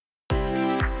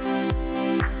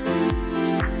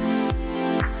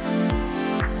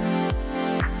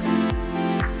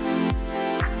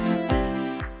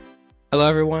Hello,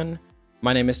 everyone.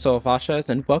 My name is Sol Vashes,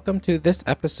 and welcome to this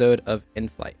episode of In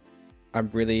Flight. I'm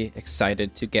really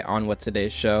excited to get on with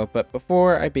today's show, but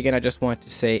before I begin, I just want to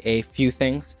say a few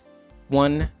things.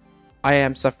 One, I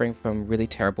am suffering from really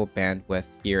terrible bandwidth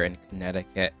here in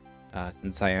Connecticut.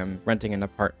 Since I am renting an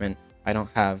apartment, I don't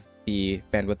have the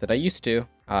bandwidth that I used to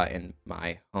in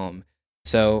my home.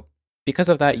 So, because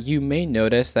of that, you may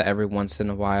notice that every once in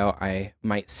a while I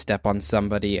might step on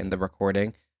somebody in the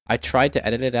recording. I tried to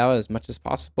edit it out as much as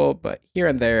possible, but here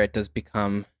and there it does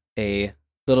become a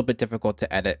little bit difficult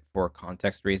to edit for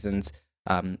context reasons.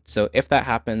 So if that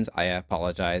happens, I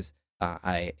apologize.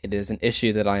 It is an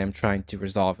issue that I am trying to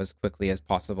resolve as quickly as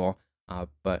possible.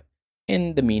 But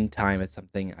in the meantime, it's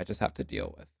something I just have to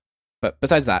deal with. But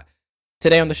besides that,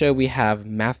 today on the show we have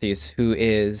Matthews, who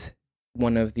is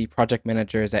one of the project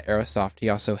managers at Aerosoft. He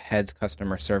also heads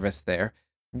customer service there.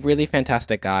 Really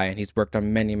fantastic guy, and he's worked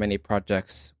on many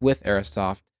projects with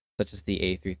Aerosoft, such as the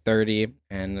A330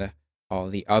 and all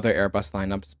the other Airbus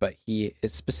lineups, but he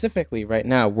is specifically right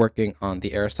now working on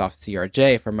the Aerosoft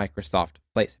CRJ for Microsoft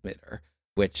Flight Simulator,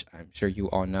 which I'm sure you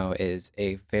all know is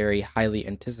a very highly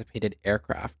anticipated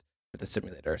aircraft for the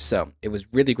simulator. So it was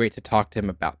really great to talk to him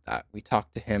about that. We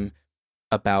talked to him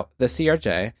about the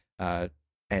CRJ,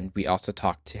 and we also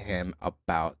talked to him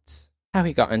about how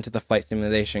he got into the flight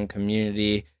simulation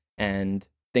community and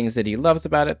things that he loves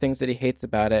about it, things that he hates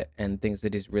about it, and things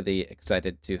that he's really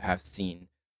excited to have seen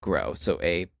grow. So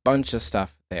a bunch of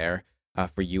stuff there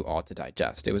for you all to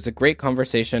digest. It was a great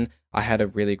conversation. I had a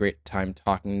really great time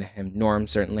talking to him. Norm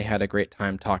certainly had a great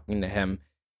time talking to him.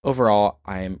 Overall,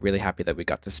 I am really happy that we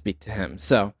got to speak to him.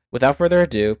 So without further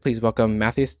ado, please welcome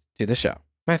Matthews to the show.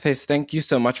 Matthews, thank you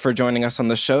so much for joining us on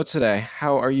the show today.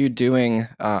 How are you doing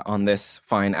on this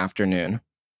fine afternoon?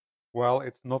 Well,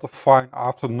 it's not a fine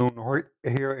afternoon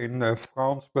here in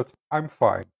France, but I'm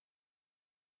fine.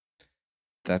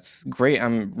 That's great.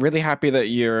 I'm really happy that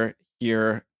you're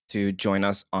here to join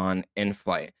us on In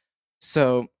Flight.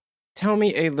 So, tell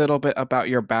me a little bit about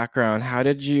your background. How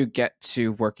did you get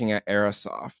to working at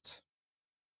Aerosoft?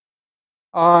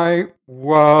 I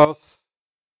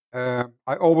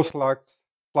always liked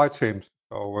flight sims.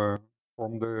 So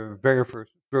from the very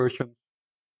first version,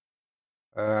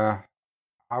 uh,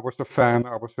 I was a fan.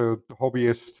 I was a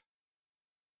hobbyist.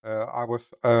 I was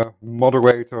a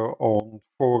moderator on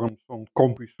forums on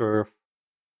CompuServe.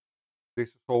 This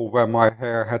is all where my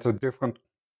hair had a different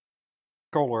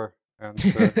color, and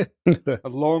a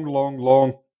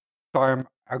long time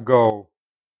ago.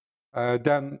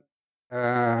 Then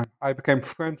I became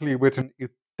friendly with an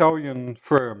Italian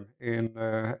firm in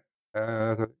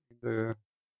the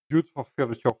beautiful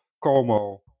village of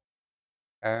Como,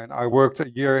 and I worked a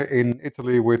year in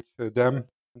Italy with them.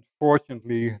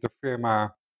 Unfortunately, the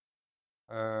firma,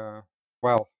 uh,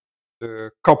 well,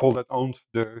 the couple that owns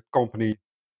the company,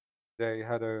 they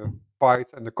had a fight,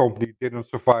 and the company didn't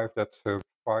survive that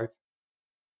fight.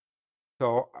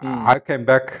 So Mm, I came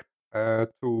back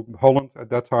to Holland at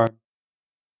that time.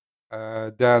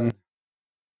 Then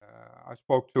I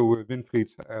spoke to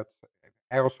Winfried at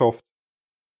Airsoft,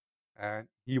 and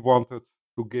he wanted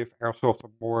to give Airsoft a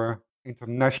more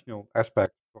international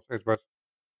aspect because it was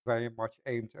very much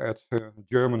aimed at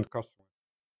German customers.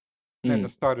 And then I mm,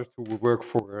 started to work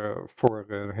for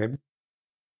him.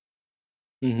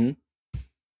 mm-hmm.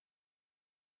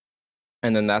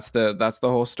 And then that's the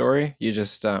whole story. You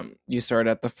just you started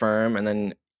at the firm, and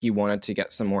then you wanted to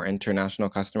get some more international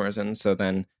customers in, so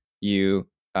then you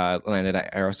landed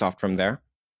at Aerosoft from there.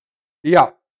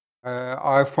 Yeah,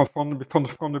 I from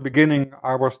the beginning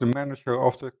I was the manager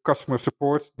of the customer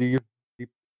support the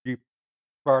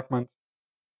department,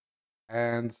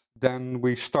 and then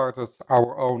we started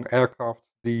our own aircraft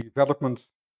development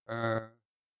uh,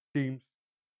 teams,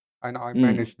 and I Mm,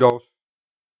 manage those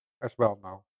as well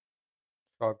now.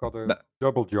 So I've got a that,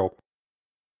 double job.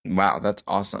 wow, that's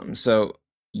awesome. So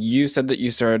you said that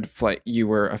you started flight. You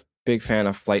were a big fan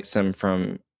of flight sim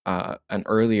from an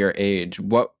earlier age.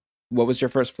 What was your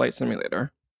first flight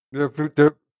simulator?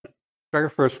 The very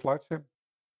first flight sim.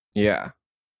 Yeah.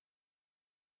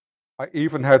 I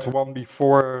even had one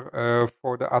before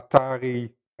for the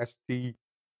Atari ST.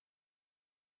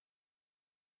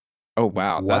 Oh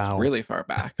wow, that's Wow. really far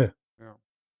back. Yeah.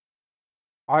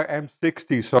 I am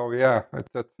 60, so yeah,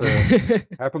 that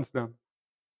happens then.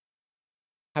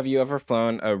 Have you ever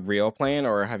flown a real plane,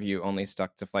 or have you only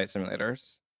stuck to flight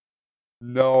simulators?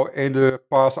 No, in the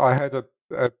past I had a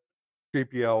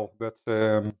PPL, but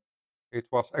it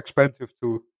was expensive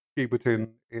to keep it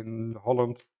in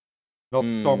Holland. Not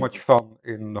so Mm, much fun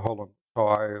in Holland, so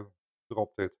I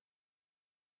dropped it.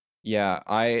 yeah,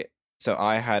 I So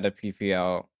I had a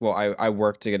PPL. Well, I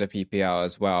worked to get a PPL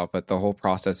as well, but the whole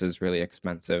process is really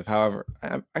expensive. However,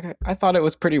 I thought it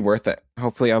was pretty worth it.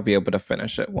 Hopefully, I'll be able to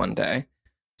finish it one day.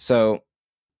 So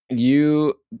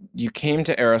you you came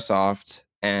to Aerosoft,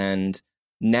 and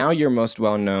now you're most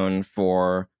well known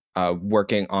for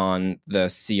working on the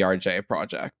CRJ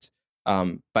project.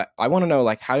 But I want to know,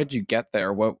 like, how did you get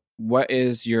there? What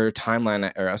is your timeline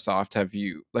at Aerosoft? Have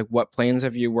you like what planes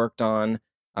have you worked on,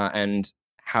 and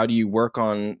how do you work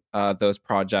on those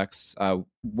projects?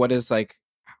 What is like?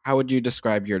 How would you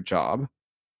describe your job?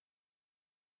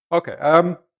 Okay.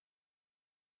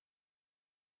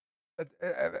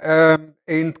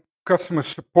 In customer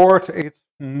support, it's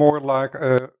more like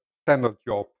a standard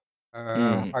job.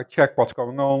 Mm, I check what's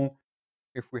going on.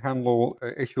 If we handle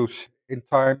issues in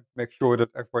time, make sure that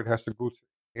everybody has the good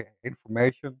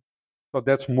information. So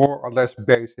that's more or less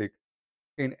basic.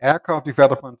 In aircraft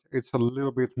development, it's a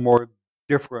little bit more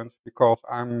different because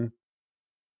I'm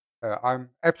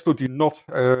absolutely not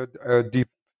a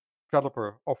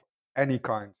developer of any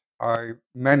kind. I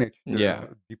manage yeah.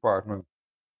 the department.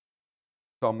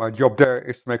 So my job there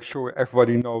is to make sure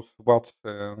everybody knows what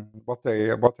they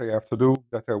have to do,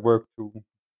 that they work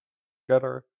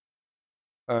together,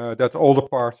 that all the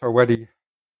parts are ready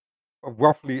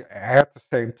roughly at the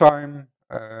same time,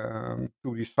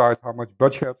 to decide how much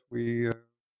budget we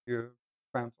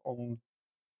spend on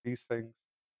these things.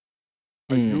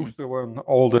 I Mm. used to run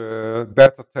all the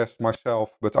beta tests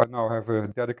myself, but I now have a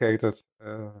dedicated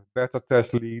beta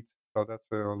test lead, so that's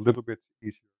a little bit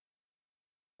easier.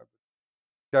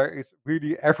 There is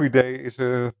really every day is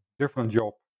a different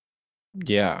job.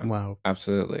 Yeah. Wow.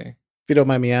 Absolutely. If you don't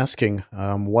mind me asking,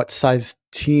 what size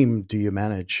team do you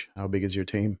manage? How big is your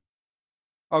team?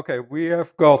 Okay, we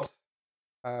have got,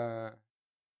 uh,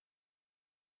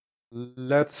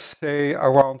 let's say,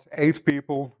 around 8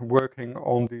 people working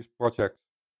on these projects.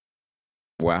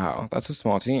 Wow, that's a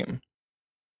small team.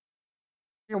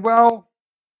 Yeah, well,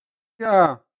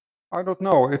 yeah, I don't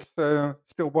know. It's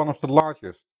still one of the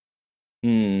largest.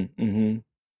 Mm-hmm. Right.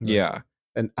 Yeah.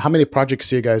 And how many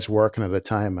projects are you guys working at a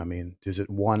time? I mean, is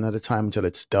it one at a time until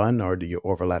it's done, or do you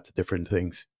overlap to different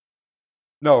things?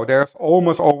 No, there's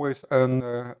almost always an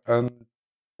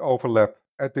overlap.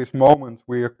 At this moment,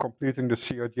 we are completing the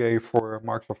CRJ for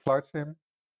Microsoft Flight Sim.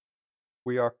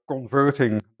 We are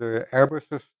converting the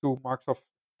Airbuses to Microsoft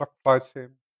Flight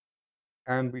Sim,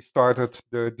 and we started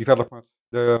the development,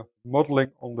 the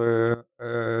modeling on the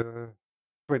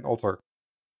Twin Otter.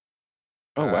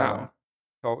 Oh Uh, wow.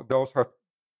 so those are,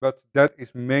 but that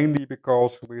is mainly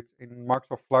because in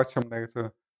Microsoft Flight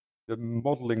Simulator, the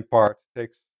modeling part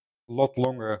takes a lot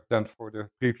longer than for the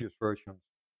previous versions.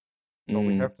 So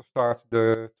we Mm. have to start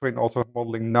the Twin Otter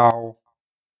modeling now,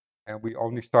 and we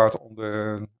only start on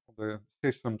the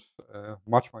systems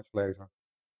much later.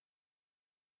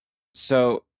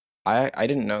 So I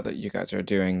didn't know that you guys are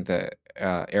doing the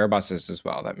Airbuses as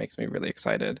well. That makes me really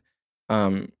excited.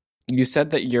 You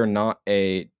said that you're not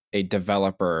a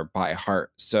developer by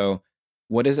heart. So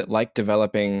what is it like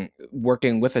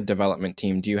working with a development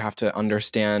team? Do you have to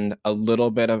understand a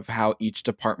little bit of how each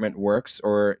department works,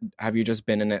 or have you just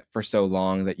been in it for so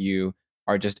long that you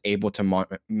are just able to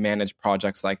manage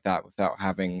projects like that without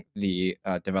having the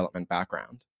development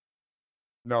background?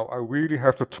 No, I really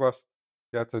have to trust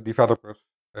that the developers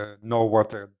know what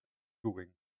they're doing.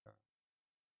 Uh,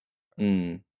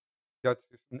 Mm.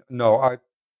 no, I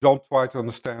don't try to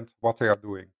understand what they are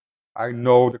doing. I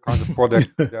know the kind of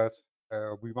product that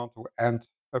we want to end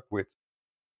up with,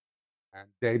 and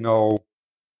they know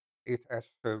it as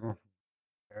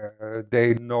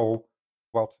they know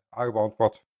what I want,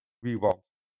 what we want,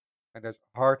 and there's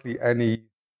hardly any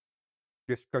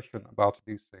discussion about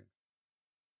these things.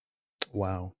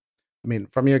 Wow. I mean,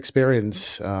 from your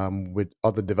experience with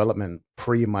other development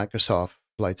pre Microsoft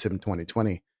Flight Sim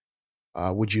 2020,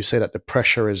 would you say that the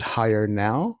pressure is higher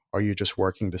now, or are you just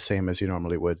working the same as you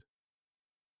normally would?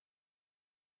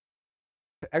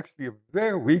 Actually, a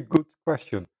very good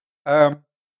question. Um,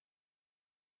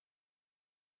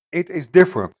 it is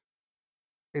different.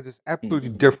 It is absolutely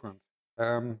Mm. different.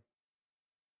 Um,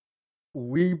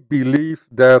 we believe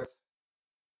that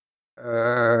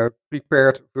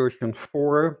prepared version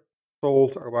 4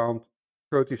 sold around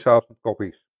 30,000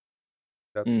 copies.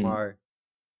 That's Mm. my.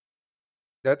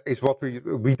 That is what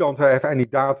we don't have any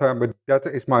data, but that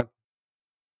is my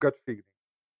gut feeling.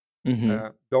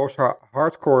 Mm-hmm. Those are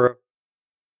hardcore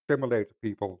simulator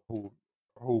people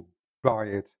who buy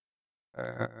it.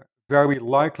 Very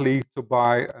likely to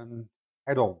buy an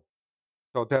add-on.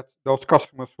 So that those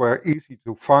customers were easy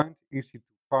to find, easy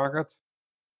to target,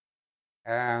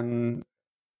 and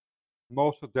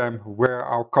most of them were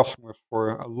our customers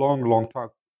for a long, long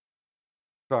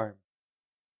time.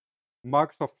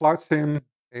 Microsoft Flight Sim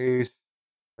is,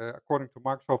 according to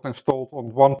Microsoft, installed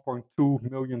on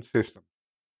 1.2 million systems.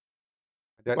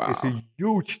 That is Wow. a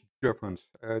huge difference.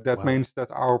 That Wow. means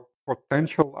that our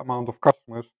potential amount of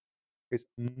customers is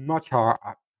much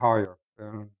higher,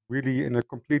 really in a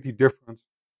completely different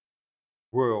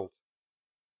world.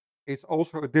 It's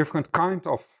also a different kind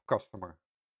of customer.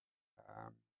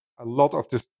 Um, a lot of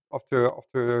the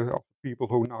people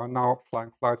who are now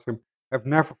flying flight sim have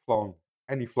never flown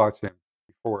any flight sim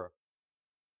before.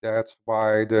 That's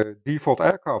why the default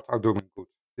aircraft are doing good.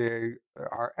 They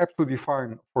are absolutely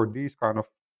fine for these kind of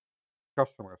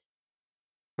customers.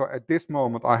 So at this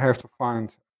moment, I have to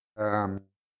find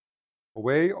a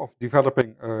way of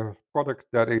developing a product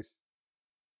that is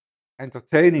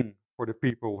entertaining for the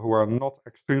people who are not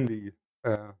extremely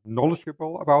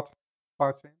knowledgeable about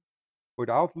flight sim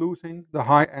without losing the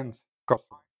high-end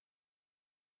customer.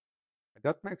 And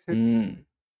that makes it Mm,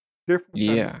 different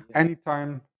than yeah. any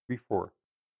time before.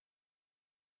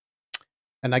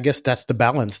 And I guess that's the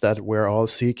balance that we're all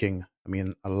seeking. I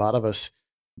mean, a lot of us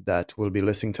that will be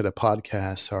listening to the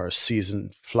podcast are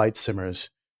seasoned flight simmers.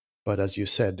 But as you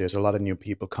said, there's a lot of new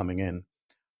people coming in.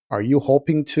 Are you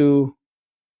hoping to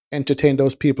entertain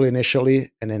those people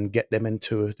initially and then get them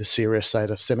into the serious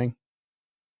side of simming?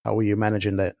 How are you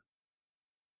managing that?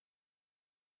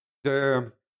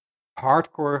 The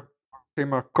hardcore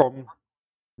simmer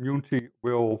community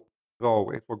will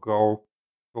grow. It will grow,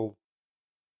 will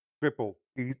triple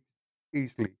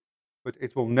easily, but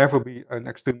it will never be an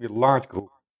extremely large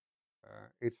group.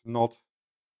 It's not,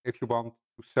 if you want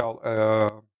to sell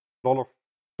a lot of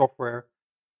software,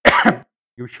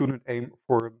 you shouldn't aim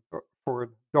for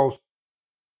those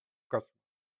customers.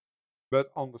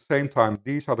 But on the same time,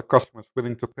 these are the customers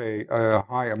willing to pay a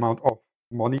high amount of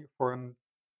money for an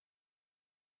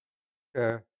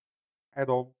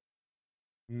add-on.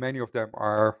 Many of them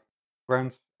are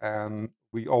friends, and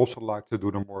we also like to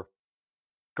do the more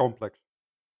complex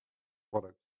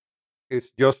products.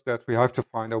 It's just that we have to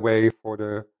find a way for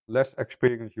the less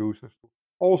experienced users to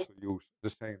also use the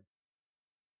same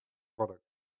product.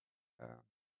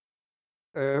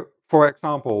 For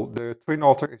example, the Twin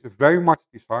Otter is very much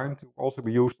designed to also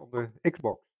be used on the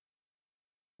Xbox,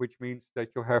 which means that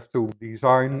you have to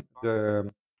design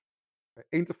the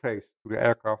interface to the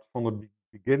aircraft from the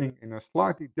beginning in a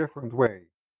slightly different way.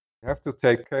 You have to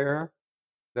take care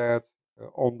that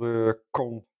on the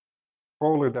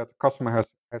controller that the customer has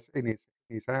in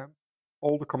his hand,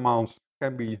 all the commands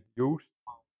can be used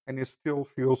and it still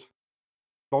feels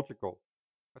logical.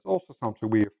 That's also something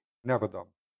we've never done.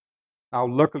 Now,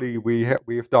 luckily,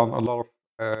 we've done a lot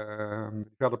of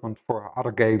development for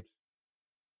other games,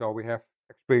 so we have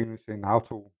experience in how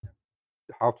to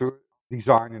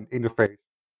design an interface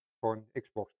for an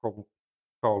Xbox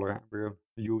controller, and we're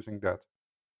using that.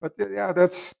 But yeah,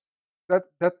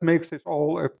 that makes this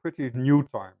all a pretty new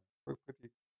time, a pretty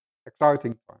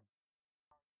exciting time.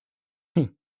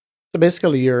 Hmm. So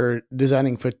basically, you're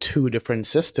designing for two different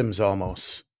systems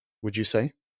almost, would you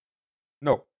say?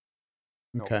 No,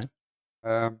 no. Okay.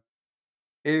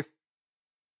 If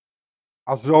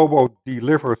Azobo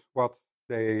delivers what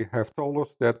they have told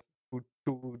us that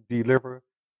to deliver,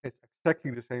 it's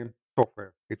exactly the same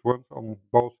software. It runs on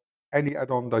both. Any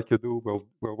add-on that you do will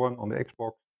run on the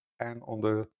Xbox and on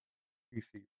the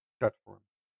PC platform.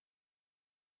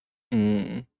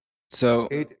 Mm. So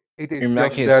It is in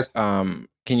that just case, that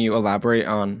can you elaborate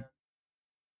on?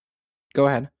 Go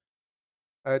ahead.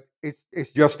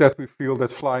 it's just that we feel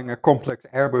that flying a complex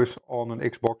Airbus on an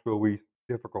Xbox will be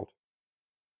difficult.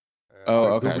 Oh,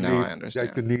 I do okay. Now I believe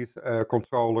that you understand. need a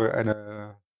controller and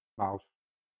a mouse,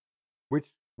 which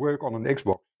work on an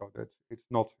Xbox, so that it's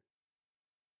not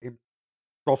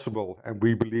impossible. And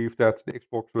we believe that the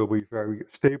Xbox will be a very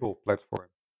stable platform.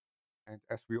 And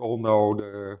as we all know,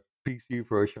 the PC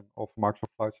version of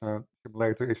Microsoft Flight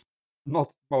Simulator is not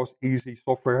the most easy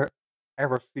software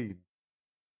ever seen.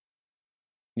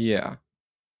 Yeah,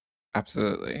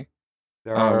 absolutely.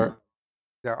 There Um, are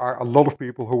there are a lot of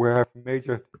people who have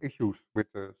major issues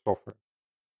with the software.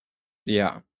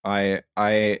 yeah,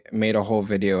 I made a whole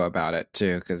video about it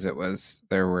too because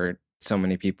there were so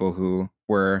many people who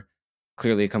were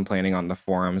clearly complaining on the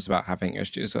forums about having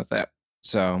issues with it.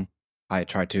 So I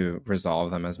tried to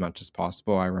resolve them as much as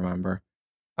possible. I remember.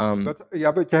 Um, But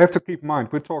yeah, but you have to keep in mind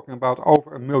we're talking about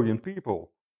over 1 million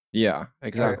people. yeah,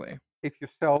 Uh, exactly. if you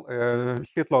sell a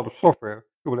shitload of software,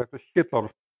 you will have a shitload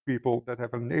of people that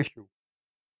have an issue.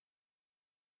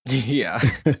 Yeah.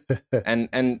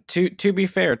 And to be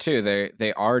fair too,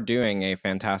 they are doing a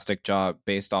fantastic job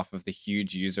based off of the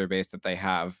huge user base that they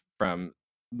have from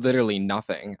literally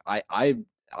nothing.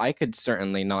 I could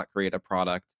certainly not create a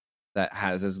product that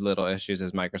has as little issues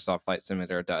as Microsoft Flight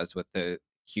Simulator does with the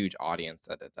huge audience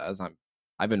that it does.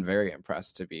 I've been very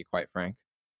impressed, to be quite frank.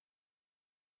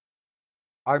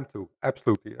 I'm too,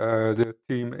 absolutely. The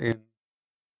team in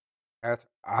at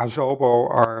Azobo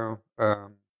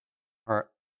are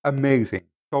amazing,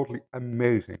 totally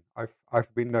amazing.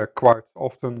 I've been there quite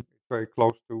often. It's very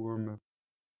close to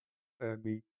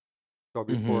me. So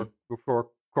Hmm.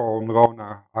 before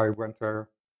Corona, I went there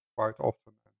quite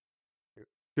often.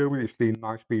 Seriously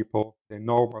nice people. They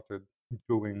know what they're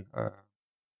doing.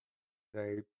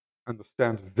 They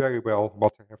understand very well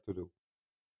what they have to do.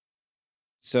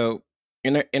 So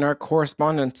in our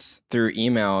correspondence through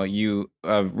email, you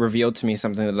revealed to me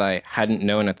something that I hadn't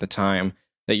known at the time,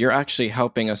 that you're actually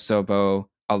helping Asobo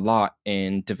a lot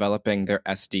in developing their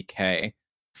SDK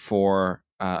for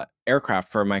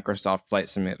aircraft for Microsoft Flight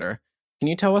Simulator. Can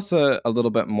you tell us a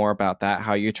little bit more about that?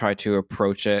 How you try to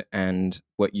approach it, and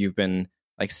what you've been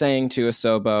like saying to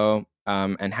Asobo,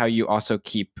 and how you also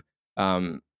keep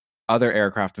um, other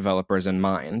aircraft developers in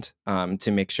mind,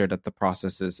 to make sure that the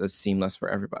process is as seamless for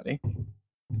everybody.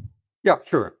 Yeah,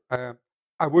 sure.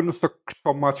 I wouldn't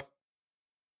so much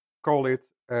call it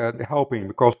helping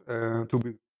because, to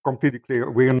be completely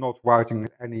clear, we're not writing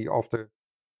any of the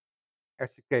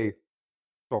SDK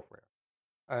software.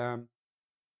 Um,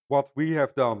 what we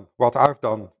have done, what I've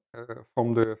done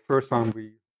from the first time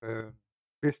we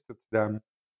visited them,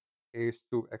 is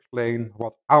to explain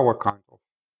what our kind of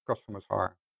customers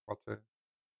are, what the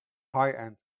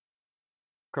high-end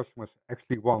customers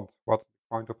actually want, what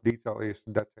kind of detail is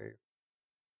that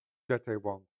they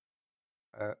want.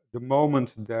 The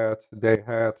moment that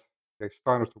they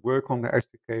started to work on the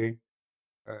SDK,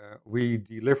 we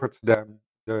delivered them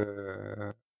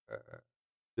uh,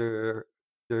 the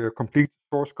the complete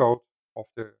source code of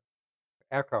the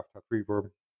aircraft that we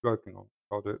were working on,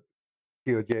 so the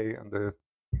TRJ and the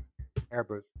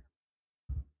Airbus.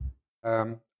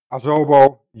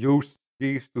 Azobo used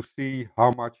these to see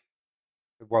how much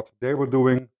what they were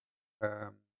doing,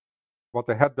 um, what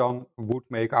they had done would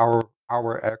make our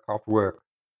aircraft work.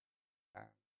 And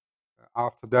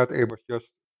after that, it was just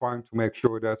trying to make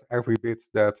sure that every bit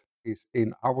that is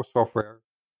in our software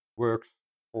works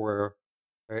for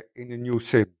in a new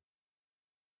sim.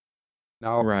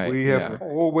 Now, Right. we have Yeah.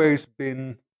 always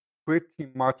been pretty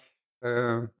much,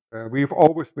 we've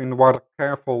always been rather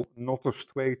careful not to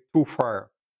stray too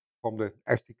far from the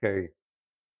SDK,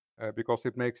 because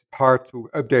it makes it hard to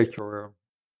update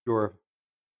your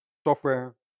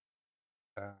software.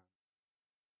 Uh,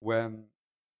 when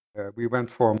we went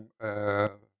from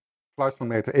Flight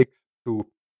Simulator X to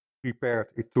prepared,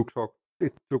 it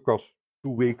took us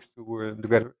 2 weeks to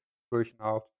get the version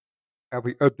out.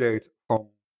 Every update from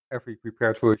every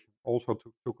prepared version also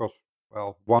took us,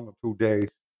 well, 1 or 2 days.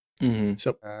 Hmm.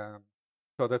 So, Um,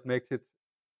 so that makes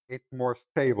it more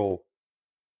stable.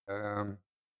 Um,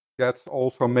 that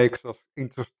also makes us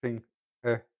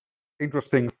uh,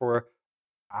 interesting for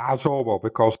Azobo,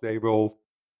 because they will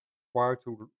try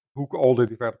to hook all the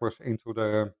developers into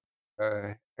the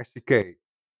SDK.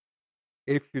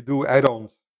 If you do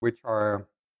add-ons which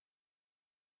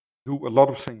do a lot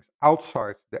of things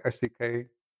outside the SDK,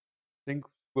 things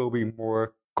will be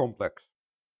more complex.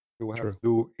 You will have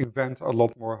true. to invent a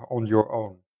lot more on your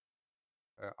own.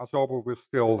 Azobo will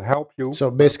still help you,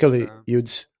 So but basically,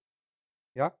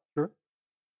 yeah, sure.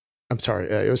 I'm sorry,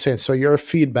 you were saying, so your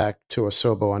feedback to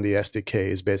Asobo on the SDK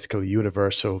is basically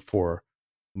universal for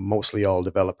mostly all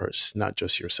developers, not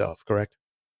just yourself, correct?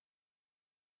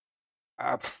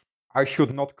 Uh, I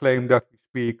should not claim that we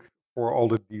speak for all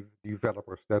the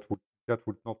developers. That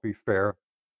would not be fair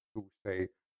to say.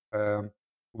 Um,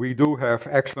 we do have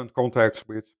excellent contacts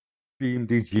with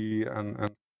PMDG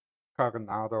and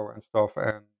Carenado and stuff,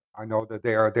 and I know that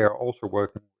they are also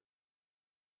working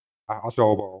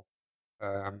Azobo.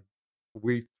 Um,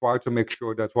 we try to make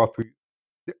sure that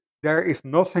there is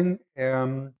nothing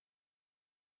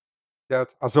that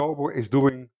Azobo is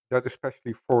doing that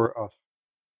especially for us.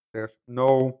 There's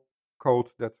no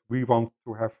code that we want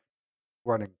to have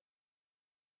running.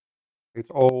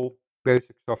 It's all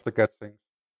basic stuff to get things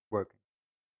working.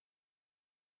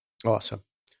 Awesome.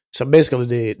 So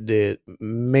basically, the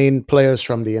main players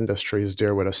from the industry is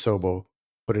there with Asobo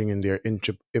putting in their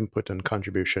input and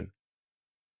contribution.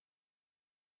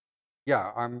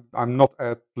 Yeah, I'm not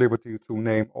at liberty to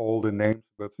name all the names,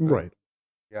 but Right.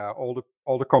 yeah,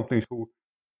 all the companies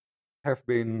have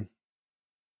been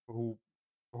who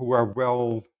who are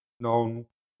well known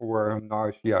for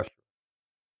nice, yeah, sure,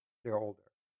 they're all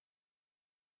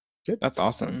there. Good. That's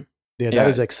awesome. Yeah, that Yeah,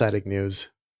 is exciting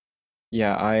news.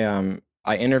 yeah.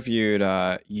 I interviewed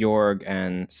Jorg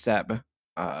and Seb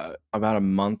about a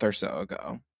month or so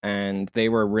ago, and they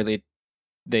were really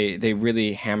they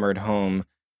really hammered home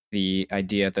the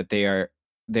idea that they are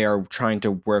trying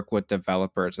to work with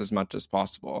developers as much as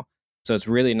possible. So it's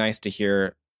really nice to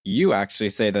hear you actually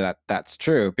say that that's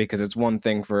true, because it's one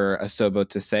thing for Asobo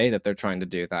to say that they're trying to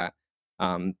do that,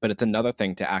 but it's another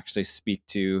thing to actually speak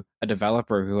to a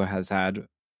developer who has had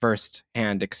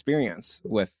first-hand experience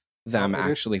with No, them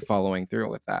actually following through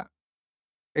with that.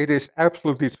 it is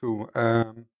absolutely true.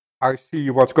 I see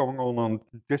what's going on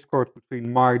Discord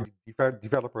between my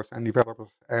developers and developers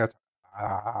at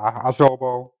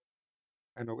Asobo,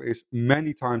 and there is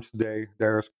many times a day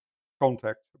there's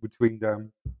contact between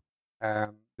them.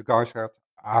 The guys at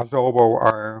Asobo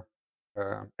are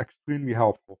extremely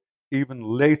helpful. Even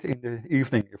late in the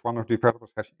evening, if one of the developers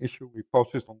has an issue, we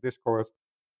post this on Discord,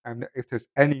 and if there's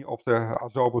any of the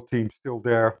Asobo team still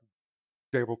there,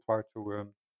 they will try to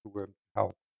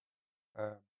help.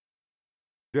 Um,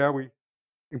 Very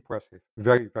impressive,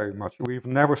 very, very much. We've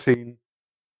never seen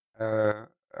uh,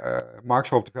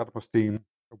 Microsoft developers team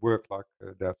work like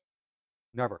that.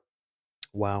 Never.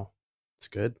 Wow, it's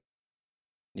good.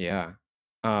 Yeah.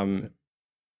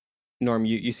 Norm,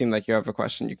 you seem like you have a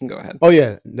question. You can go ahead. Oh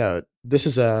yeah, no, this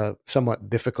is a somewhat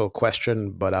difficult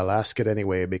question, but I'll ask it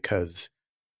anyway because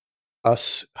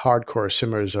us hardcore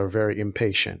simmers are very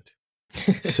impatient.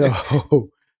 So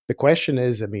the question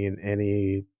is, I mean,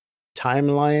 any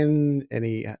timeline,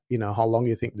 any, how long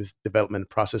you think this development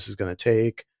process is going to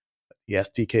take? The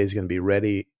SDK is going to be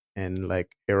ready, and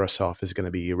like Aerosoft is going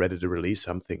to be ready to release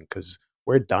something because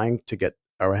we're dying to get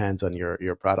our hands on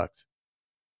your product.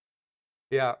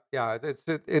 Yeah, yeah.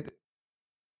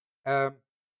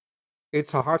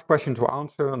 It's a hard question to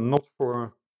answer, not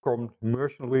for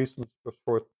commercial reasons, but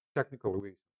for technical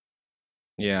reasons.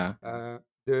 Yeah.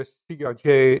 The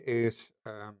CRJ is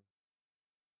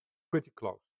pretty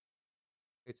close.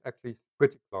 It's actually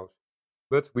pretty close,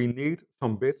 but we need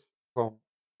some bits from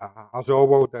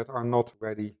Asobo that are not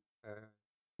ready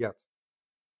yet.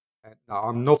 And now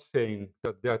I'm not saying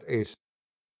that that is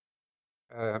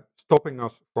stopping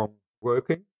us from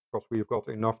working, because we've got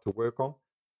enough to work on,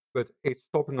 but it's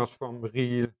stopping us from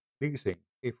releasing.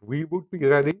 If we would be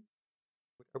ready,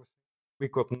 we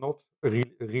could not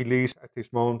release at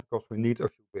this moment because we need a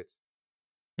few bits.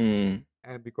 Mm.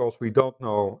 And because we don't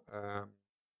know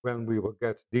when we will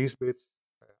get these bits,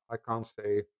 I can't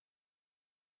say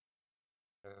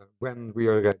when we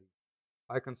are ready.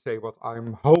 I can say what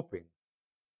I'm hoping.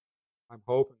 I'm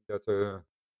hoping that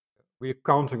we're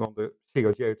counting on the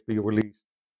CRJ to be released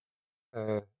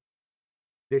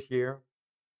this year.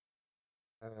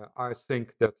 I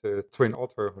think that Twin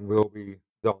Otter will be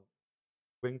done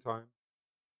springtime.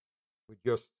 We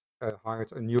just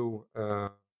hired a new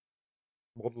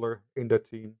modeler in that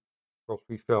team because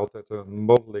we felt that the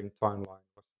modeling timeline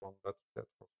was one that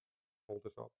was hold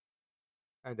us up.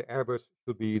 And the Airbus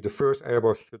should be, the first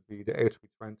Airbus should be the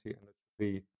A320, and it should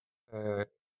be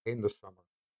in the summer.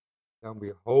 Then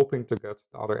we're hoping to get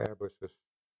the other Airbuses,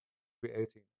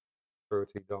 318,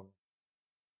 30 done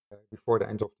before the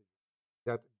end of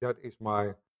the year. That is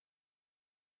my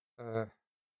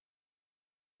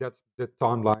that's the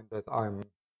timeline that I'm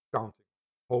counting,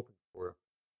 hoping for,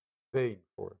 praying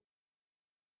for.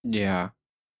 Yeah,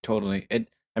 totally.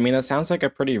 I mean, that sounds like a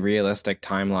pretty realistic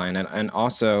timeline. And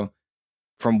also,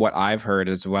 from what I've heard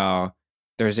as well,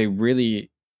 there's a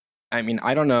really, I mean,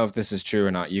 I don't know if this is true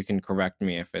or not. You can correct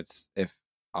me if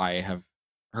I have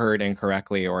heard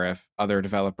incorrectly, or if other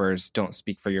developers don't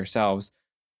speak for yourselves.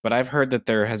 But I've heard that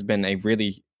there has been a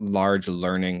really large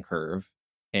learning curve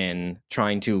in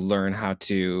trying to learn how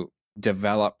to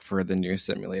develop for the new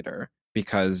simulator,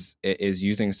 because it is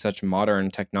using such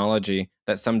modern technology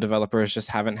that some developers just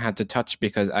haven't had to touch,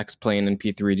 because X-Plane and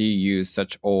P3D use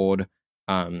such old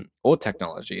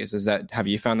technologies. Have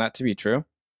you found that to be true?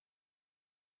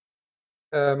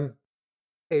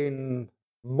 In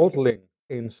modeling,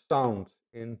 in sound,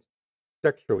 in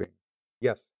texturing,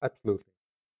 yes, absolutely.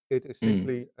 It is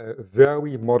simply a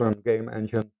very modern game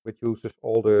engine which uses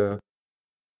all the,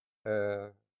 I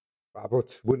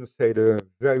wouldn't say the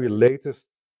very latest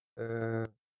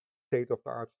state of the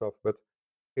art stuff, but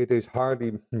it is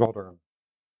hardly modern.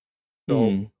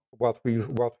 So what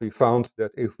we found,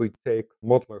 that if we take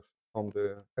modelers from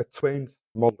the trained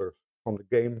modelers from the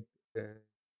game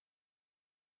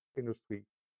industry,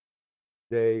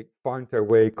 they find their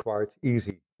way quite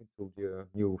easy into the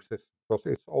new system, because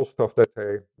it's all stuff that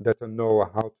they know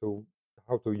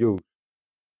how to use.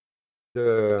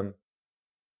 the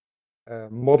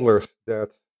modelers that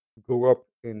grew up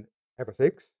in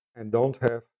FSX and don't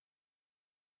have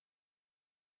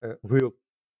real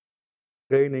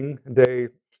training, they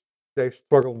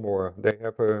struggle more. They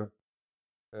have a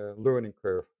learning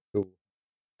curve to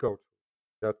go through.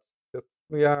 That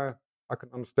yeah, I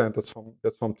can understand that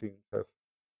some teams have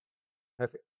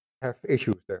have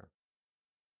issues there.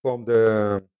 From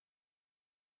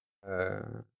uh,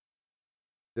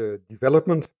 the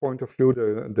development point of view,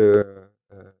 the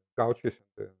couches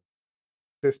and the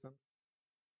system,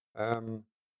 um,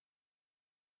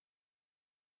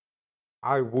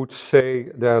 I would say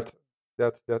that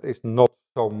is not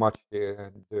so much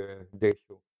the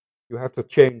issue. You have to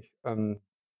change an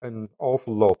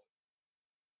awful lot,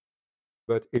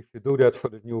 but if you do that for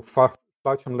the new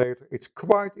flight simulator, it's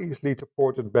quite easily to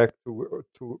port it back to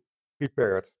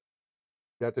prepared.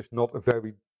 That is not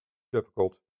very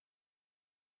difficult.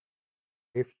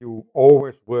 If you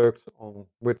always worked on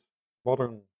with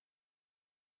modern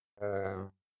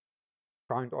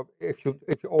kind of, if you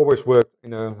always worked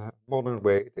in a modern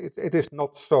way, it is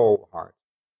not so hard.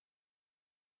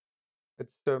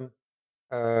 It's the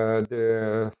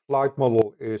flight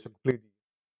model is a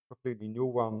completely new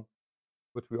one,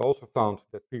 but we also found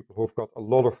that people who've got a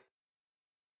lot of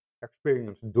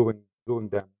experience doing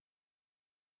them,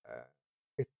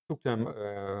 it took them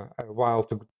a while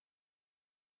to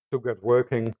get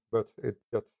working, but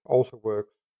that also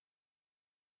works.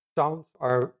 Sounds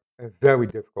are very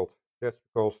difficult. That's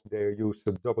because they use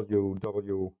the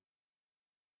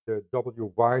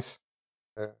WWise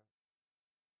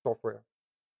software,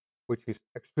 which is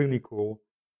extremely cool,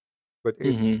 but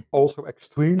it's Hmm. also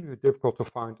extremely difficult to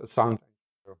find a sound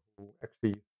engineer who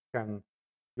actually can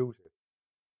use it.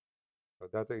 So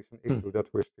that is an Hmm. issue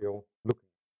that we're still looking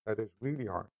at. That is really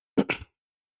hard.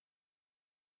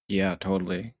 Yeah,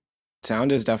 totally.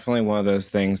 Sound is definitely one of those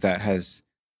things that has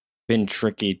been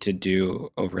tricky to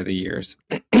do over the years.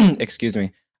 Excuse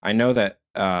me. I know that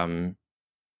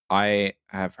I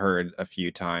have heard a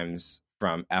few times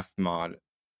from Fmod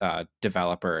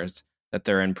developers that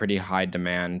they're in pretty high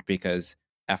demand because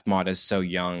Fmod is so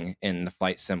young in the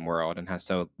flight sim world and has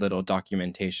so little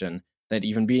documentation that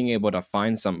even being able to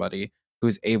find somebody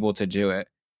who's able to do it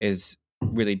is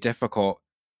really difficult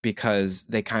because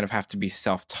they kind of have to be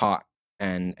self-taught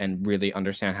and really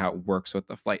understand how it works with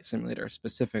the flight simulator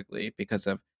specifically because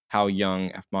of how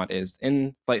young Fmod is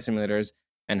in flight simulators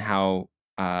and how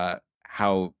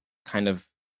kind of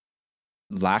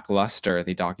lackluster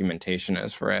the documentation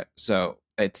is for it. So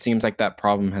it seems like that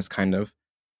problem has kind of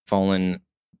fallen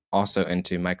also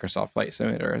into Microsoft Flight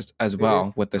Simulators as It is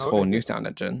well with this no, whole new sound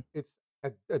engine. it's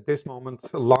at this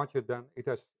moment larger than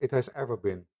it has ever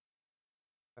been.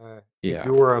 If Yeah.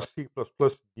 you are a C++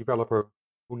 developer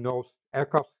who knows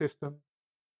aircraft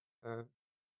uh,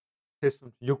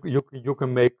 systems, you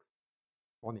can make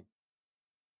money.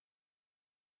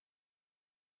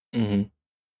 Hmm.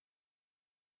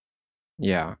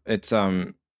 Yeah. It's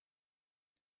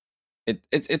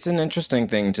an interesting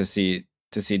thing to see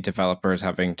developers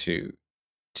having to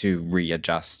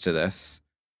readjust to this.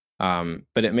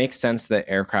 But it makes sense that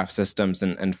aircraft systems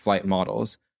and flight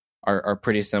models are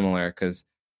pretty similar because,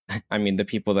 I mean, the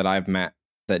people that I've met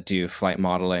that do flight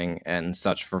modeling and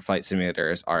such for flight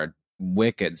simulators are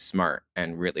wicked smart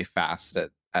and really fast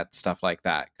at stuff like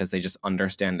that because they just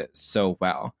understand it so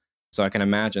well. So I can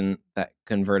imagine that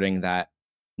converting that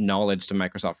knowledge to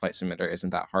Microsoft Flight Simulator isn't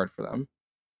that hard for them.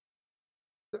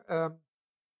 Um,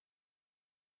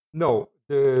 no,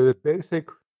 the basic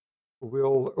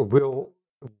will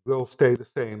stay the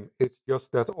same. It's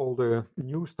just that all the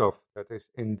new stuff that is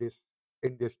in this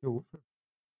new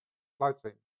flight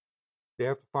sim, they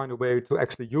have to find a way to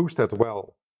actually use that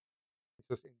well. It's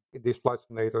just in this flight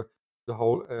simulator, the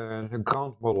whole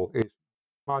ground model is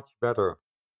much better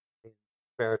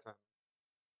compared to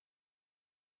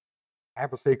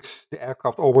ever since the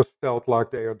aircraft always felt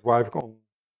like they are driving on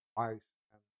ice.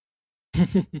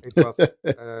 And it was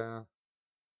uh,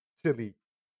 silly,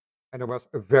 and there was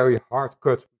a very hard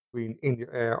cut between in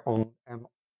the air and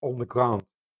on the ground.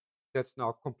 That's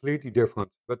now completely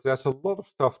different. But there's a lot of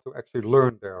stuff to actually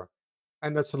learn there,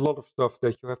 and that's a lot of stuff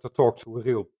that you have to talk to a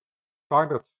real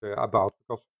pilot about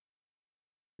because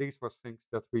these were things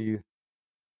that we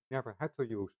never had to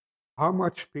use. How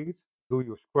much speed do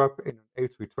you scrub in an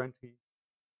A320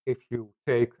 if you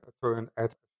take a turn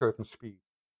at a certain speed?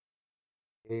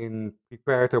 In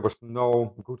Prepare, there was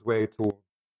no good way to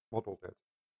model that.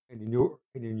 In the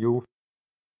new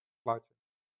flight sim.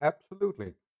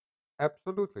 Absolutely,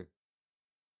 absolutely.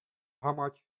 How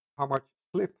much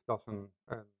slip does an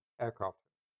aircraft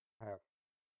have?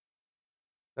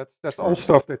 That's all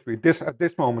stuff that we at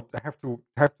this moment have to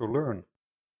learn.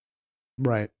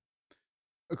 Right.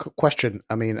 Question.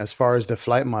 I mean, as far as the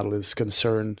flight model is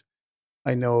concerned,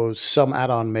 I know some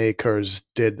add-on makers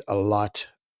did a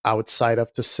lot outside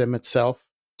of the sim itself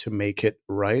to make it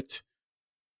right.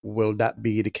 Will that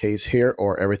be the case here,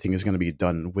 or everything is going to be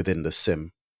done within the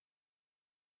sim?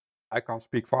 I can't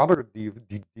speak for other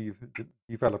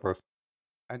developers,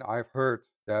 and I've heard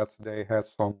that they had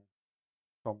some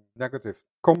negative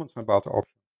comments about the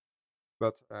option.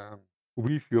 But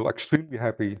we feel extremely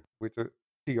happy with the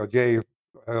TRJ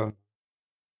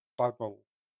flight model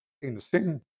in the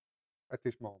sim at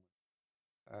this moment.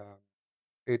 Um,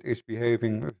 it is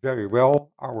behaving very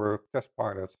well. Our test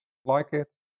pilots like it.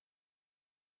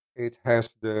 It has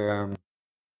the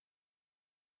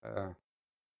uh,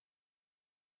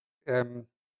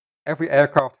 every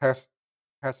aircraft has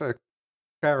a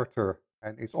character,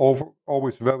 and it's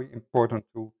always very important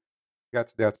to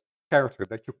get that character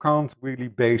that you can't really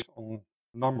base on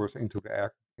numbers into the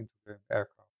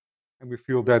aircraft, and we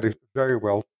feel that is very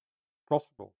well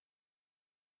possible.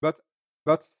 But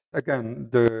again,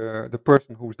 the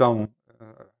person who's done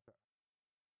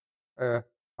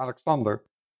Alexander,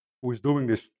 who is doing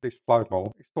this flight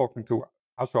model, is talking to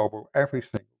Azobo every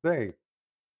single day,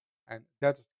 and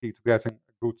that is key to getting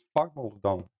a good flight model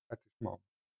done at this moment.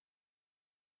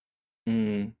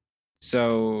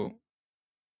 So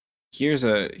here's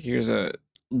a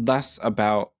less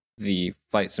about the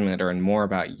flight simulator and more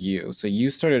about you. So you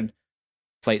started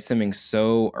flight simming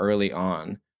so early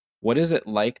on. What is it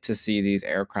like to see these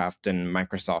aircraft in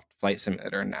Microsoft Flight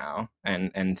Simulator now,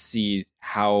 and see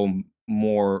how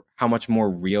much more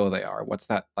real they are? What's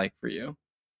that like for you?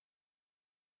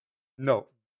 No,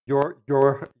 your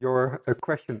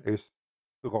question is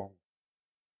wrong.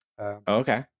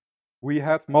 Okay. We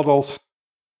had models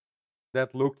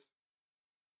that looked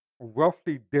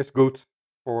roughly this good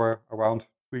for around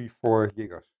 3-4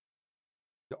 years.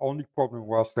 The only problem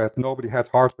was that nobody had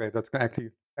hardware that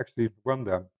can actually run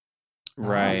them.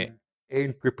 Right.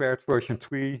 In prepared version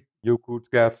 3, you could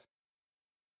get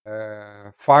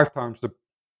 5 times the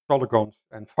polygons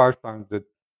and 5 times the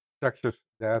textures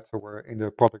that were in the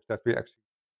products that we actually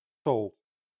sold.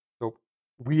 So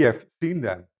we have seen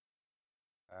them.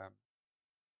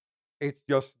 It's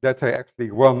just that they actually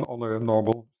run on a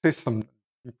normal system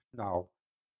now.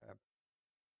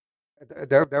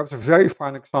 There was a very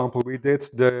fine example. We did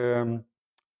the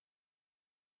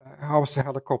how's the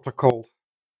helicopter called?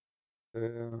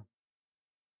 The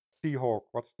Seahawk.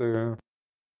 What's the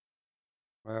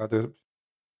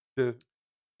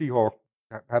Seahawk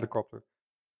helicopter?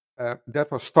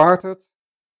 That was started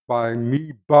by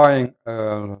me buying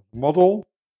a model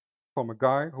from a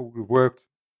guy who worked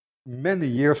many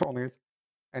years on it,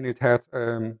 and it had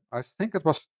I think it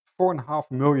was 4.5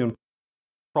 million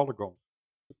polygons.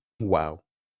 Wow.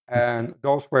 And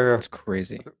those were, It's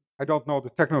crazy. I don't know the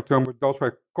technical term, but those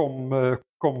were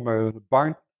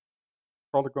bind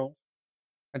polygons,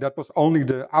 and that was only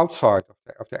the outside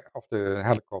of the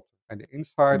helicopter, and the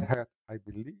inside had, I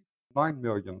believe, 9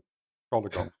 million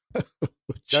polygons.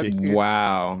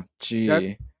 Wow.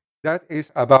 Gee. That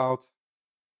is about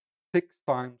 6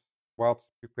 times what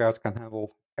prepared can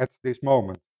handle at this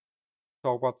moment.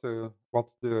 So what the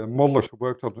modelers who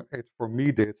worked on it for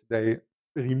me did, they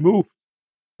removed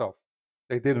stuff.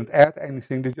 They didn't add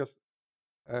anything. They just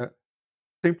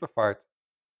simplified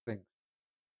things.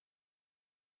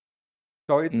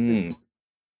 So it's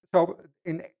so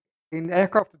in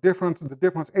aircraft the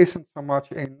difference isn't so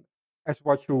much in as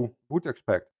what you would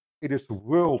expect. It is the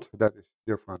world that is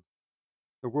different.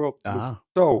 The world looks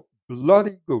so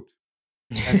bloody good,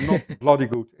 and not bloody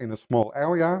good in a small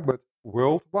area, but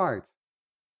worldwide.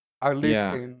 I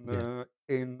live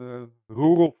in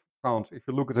rural France. If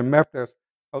you look at the map, there's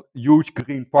a huge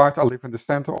green part. I live in the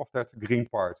center of that green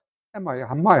part, and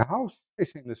my house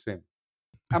is in the sim,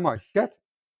 and my shed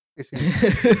is in the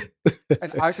sim.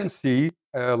 And I can see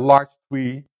a large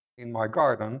tree in my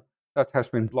garden that has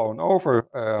been blown over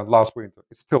last winter.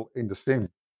 It's still in the sim.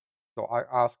 So I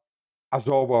asked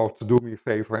Azobo to do me a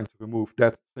favor and to remove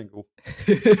that single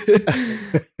tree.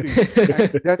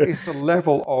 And that is the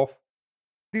level of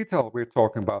detail we're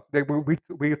talking about.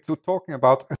 We're talking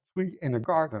about a tree in a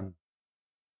garden.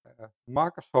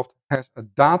 Microsoft has a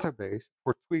database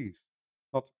for trees,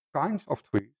 not kinds of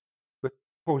trees, but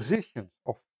positions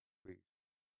of trees.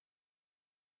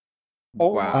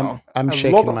 Wow. I'm a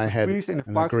shaking lot of my the head trees in the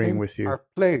and flight agreeing sim with you.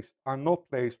 are not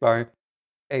placed by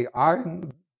AI,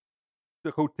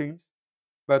 the routines,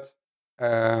 but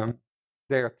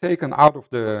they are taken out of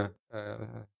the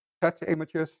set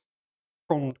images,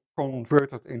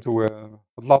 converted into a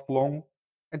lat long,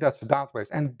 and that's a database,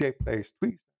 and they place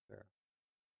trees there.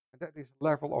 And that is a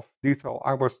level of detail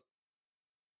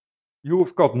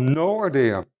you've got no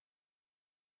idea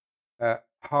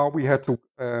how we had to,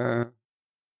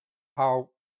 how,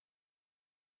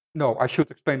 no, I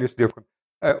should explain this different.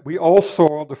 We all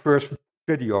saw the first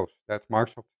videos that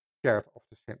Microsoft shared of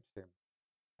the Sim.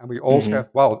 And we all said,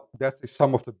 well, that is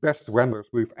some of the best renders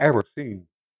we've ever seen.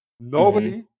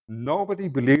 Nobody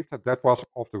believed that was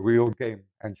of the real game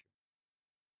engine.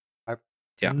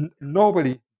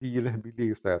 Nobody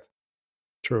believed that.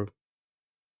 True.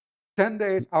 10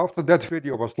 days after that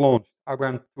video was launched, I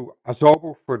went to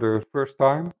Asobo for the first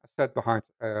time. I sat behind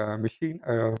a machine,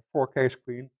 a 4K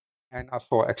screen, and I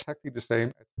saw exactly the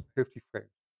same at 50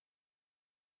 frames.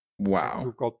 Wow. And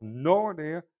you've got no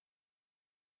idea.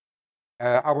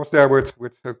 I was there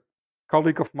with a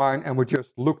colleague of mine, and we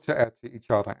just looked at each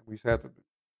other, and we said,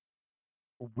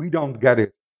 we don't get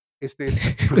it. Is this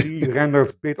a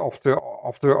pre-rendered bit of the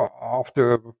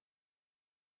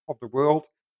world?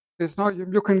 It's not.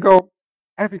 You can go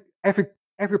every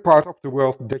part of the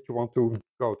world that you want to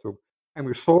go to. And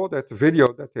we saw that the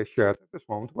video that they shared at this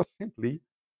moment was simply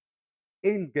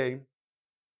in-game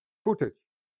footage.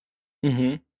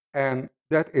 And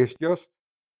that is just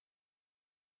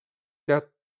that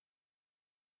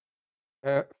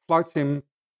Flight Sim,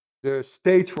 the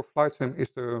stage for Flight Sim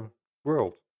is the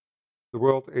world. The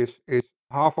world is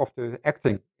half of the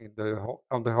acting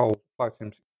on the whole Flight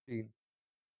Sim scene.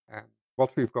 And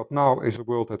what we've got now is a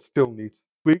world that still needs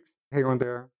tweaks here and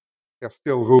there. There's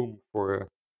still room for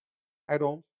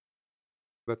add-ons.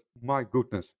 But my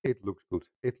goodness, it looks good.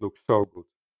 It looks so good.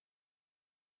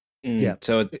 Yeah.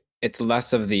 So it's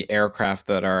less of the aircraft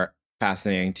that are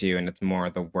fascinating to you, and it's more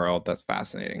the world that's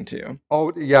fascinating to you.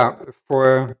 Oh yeah,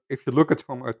 if you look at it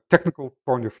from a technical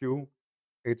point of view,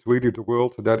 it's really the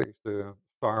world that is the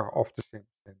star of the sim.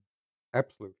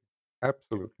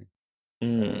 Absolutely.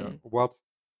 What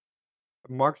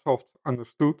Microsoft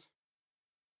understood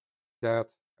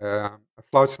that a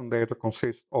flight simulator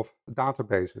consists of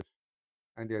databases,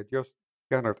 and they just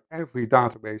gathered every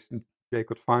database they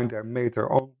could find. They made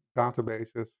their own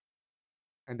databases,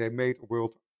 and they made a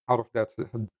world out of that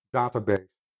database.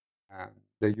 And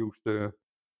they used the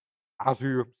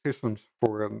Azure systems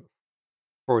for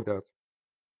that.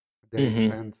 They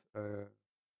spent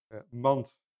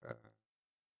months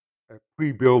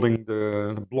pre-building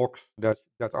the blocks that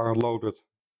are loaded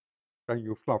when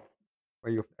you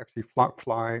actually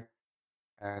fly.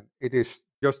 And it is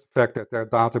just the fact that their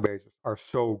databases are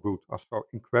so good, are so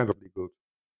incredibly good.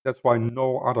 That's why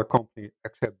no other company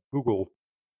except Google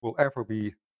will ever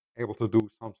be able to do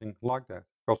something like that,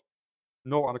 because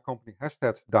no other company has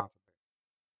that database.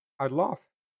 I love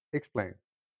Explain,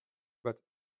 but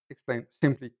Explain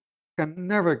simply can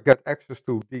never get access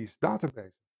to these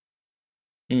databases.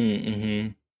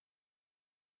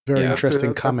 Very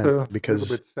interesting comment, because a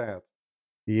little bit sad.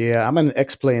 Yeah, I'm an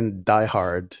Explain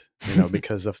diehard,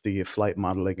 because of the flight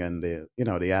modeling and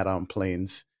the add-on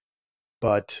planes.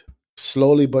 But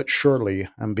slowly but surely,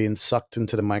 I'm being sucked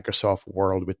into the Microsoft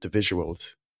world with the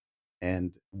visuals.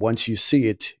 And once you see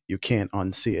it, you can't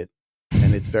unsee it.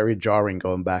 And it's very jarring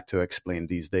going back to Explain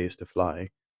these days to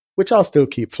fly, which I'll still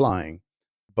keep flying.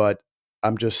 But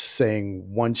I'm just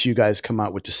saying, once you guys come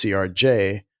out with the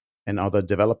CRJ and other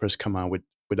developers come out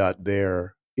without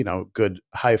their good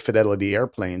high fidelity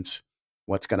airplanes,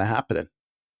 what's going to happen?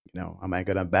 Am I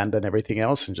going to abandon everything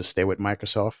else and just stay with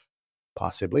Microsoft?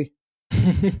 Possibly.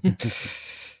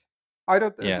 I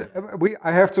don't. Yeah.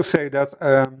 I have to say that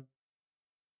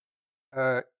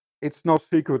it's no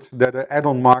secret that the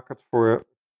add-on market for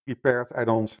prepared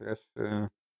add-ons is.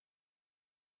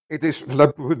 It is,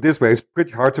 let's put it this way, it's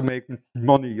pretty hard to make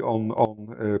money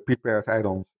on prepared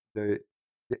add-ons. The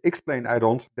Explain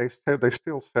add-ons, they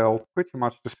still sell pretty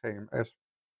much the same as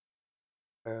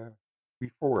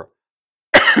before.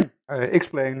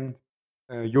 Explain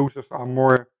users are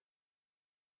more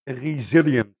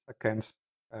resilient against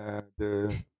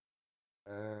the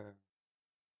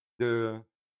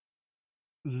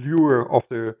lure of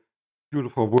the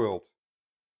beautiful world.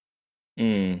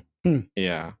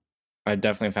 Yeah, I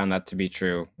definitely found that to be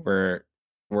true. We're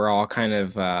all kind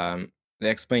of the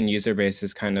Explain user base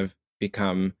has kind of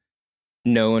become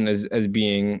known as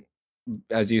being,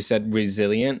 as you said,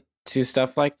 resilient to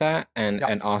stuff like that,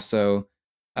 and also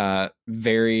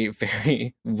very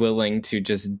very willing to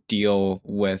just deal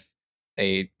with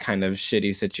a kind of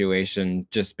shitty situation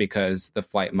just because the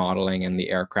flight modeling and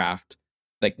the aircraft,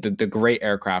 like the great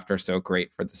aircraft, are so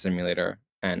great for the simulator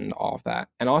and all of that.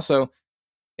 And also,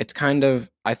 it's kind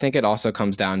of, I think it also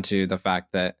comes down to the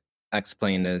fact that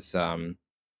Explain is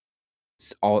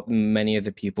many of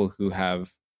the people who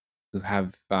have who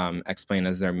have X-Plane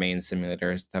as their main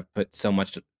simulators have put so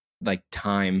much like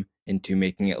time into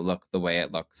making it look the way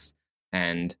it looks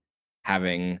and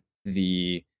having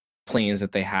the planes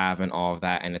that they have and all of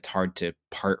that, and it's hard to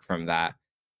part from that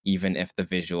even if the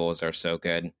visuals are so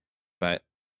good. But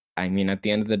I mean, at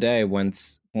the end of the day,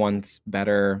 once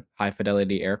better high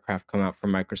fidelity aircraft come out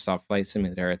from Microsoft Flight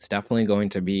Simulator, it's definitely going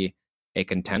to be a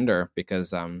contender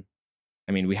because I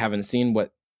mean, we haven't seen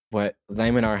what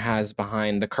Laminar has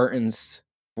behind the curtains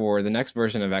for the next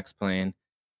version of X-Plane.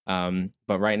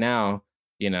 But right now,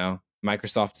 you know,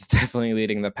 Microsoft is definitely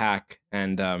leading the pack,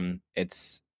 and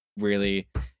it's really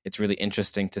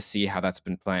interesting to see how that's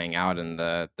been playing out in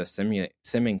the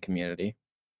simming community.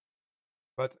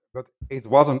 But it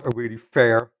wasn't a really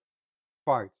fair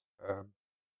fight.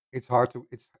 It's hard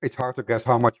to guess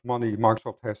how much money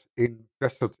Microsoft has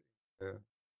invested uh,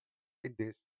 in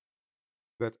this.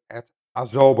 But at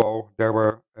Asobo, there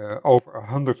were over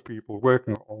 100 people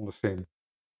working on the sim,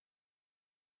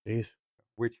 Jeez.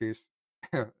 which is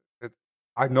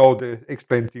I know the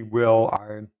X-Plane team well.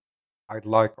 I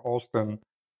like Austin.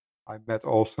 I met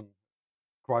Austin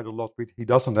quite a lot. But he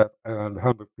doesn't have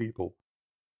 100 people.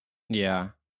 Yeah,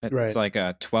 it's Right. like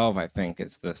a 12, I think,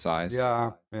 is the size.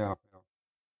 Yeah.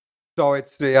 So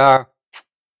it's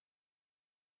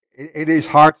it is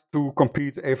hard to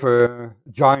compete if a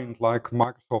giant like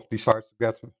Microsoft decides to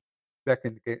get back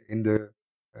in the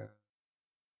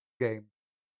game,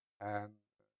 and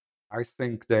I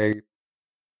think it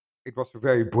was a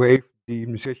very brave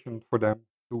decision for them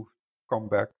to come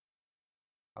back.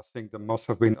 I think there must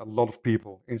have been a lot of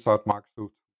people inside Microsoft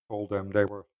who told them they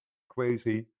were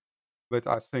crazy, but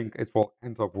I think it will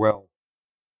end up well.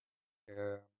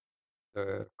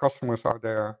 The customers are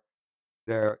there.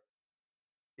 Their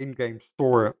in-game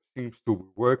store seems to be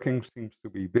working, seems to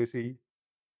be busy.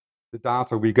 The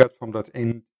data we get from that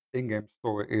in-game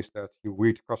store is that you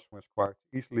reach customers quite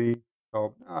easily.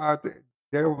 So I think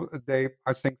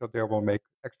that they will make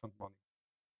excellent money.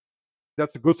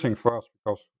 That's a good thing for us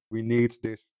because we need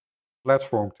this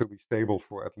platform to be stable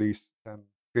for at least 10,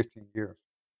 15 years.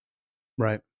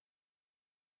 Right.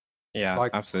 Yeah,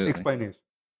 Like absolutely. X-Plane is.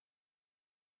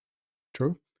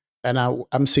 True. And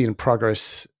I'm seeing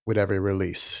progress with every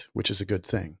release, which is a good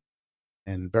thing,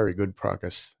 and very good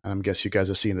progress. And I guess you guys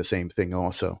are seeing the same thing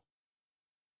also.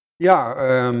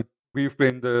 Yeah, we've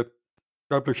been the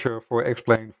publisher for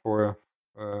X-Plane for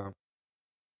I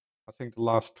think the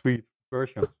last 3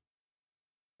 versions,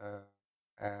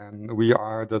 and we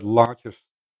are the largest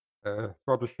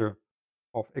publisher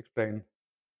of X-Plane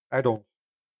add-ons.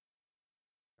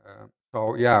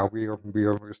 So yeah,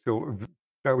 we're still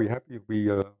very happy. We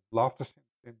love the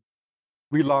sim.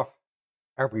 We love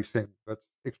every sim, but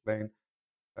X-Plane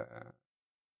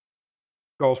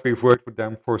because we've worked with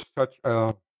them for such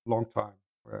a long time.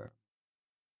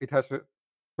 It has a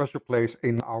special place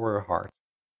in our heart.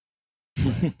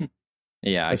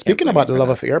 Yeah, I can't Speaking blame about you the for love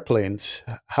that. of airplanes,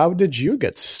 how did you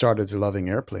get started loving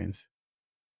airplanes?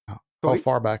 How Sorry?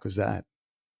 far back was that?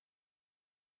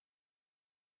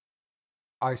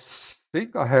 I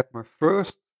think I had my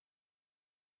first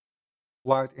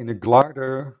flight in a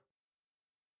glider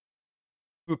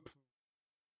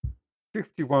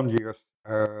 51 years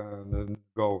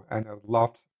ago, and I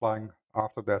loved flying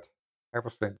after that ever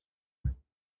since.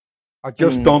 I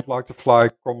just don't like to fly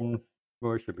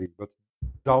commercially, but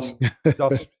does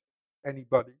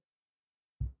anybody?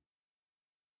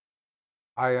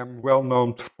 I am well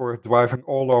known for driving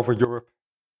all over Europe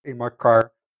in my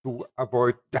car to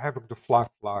avoid having to fly.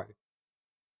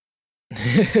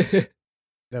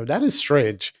 Now that is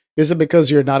strange. Is it because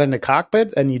you're not in the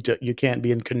cockpit and you can't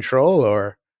be in control,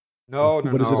 or No.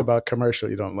 what is it about commercial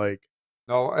you don't like?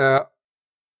 No,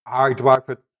 I drive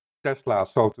a Tesla,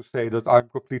 so to say that I'm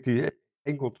completely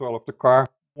in control of the car.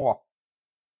 Mwah.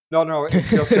 No, it's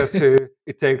just that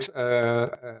it takes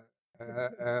a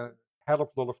hell of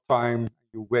a lot of time.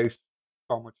 You waste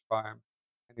so much time,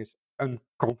 and it's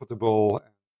uncomfortable.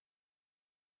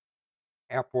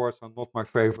 Airports are not my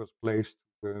favorite place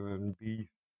to be.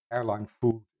 Airline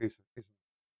food is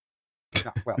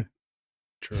well.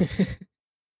 True.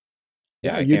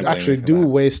 Yeah, I you'd can't blame actually you for do that.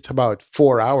 waste about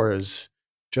 4 hours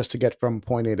just to get from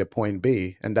point A to point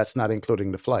B, and that's not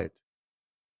including the flight.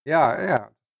 Yeah.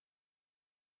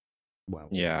 Wow.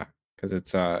 Yeah, because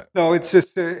it's No, it's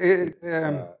just I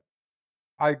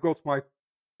got my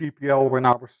PPL when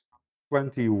I was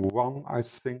 21, I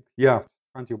think. Yeah,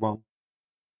 21.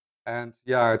 And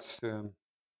yeah, it's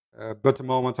but the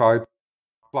moment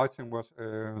flight sim was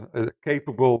a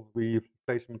capable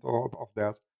replacement of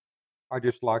that, I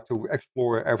just like to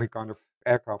explore every kind of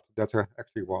aircraft that there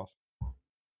actually was.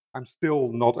 I'm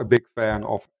still not a big fan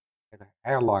of and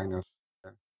airliners.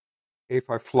 Uh, if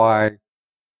I fly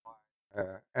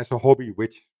as a hobby,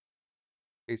 which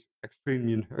is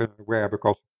extremely rare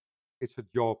because it's a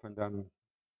job and then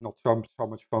not so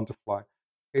much fun to fly.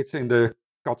 It's in the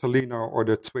Catalina or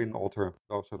the Twin Otter.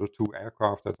 Those are the two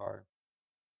aircraft that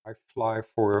I fly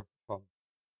for fun.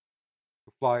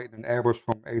 To fly in an Airbus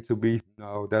from A to B,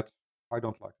 no, that I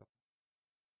don't like that.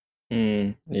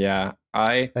 Yeah,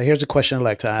 Here's a question I'd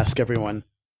like to ask everyone.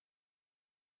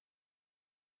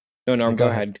 no, Yeah, go go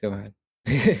ahead. ahead, go ahead.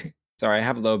 Sorry, I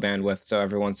have low bandwidth, so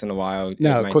every once in a while it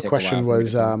No, might quick take a while question for me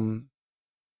to was talk.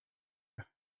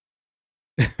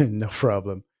 no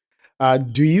problem.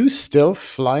 Do you still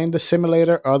fly in the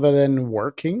simulator other than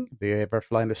working? Do you ever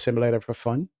fly in the simulator for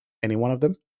fun? Any one of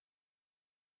them?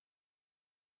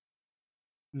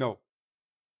 No.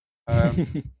 Um,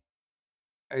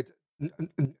 it,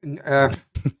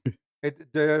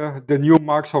 the new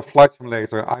Microsoft Flight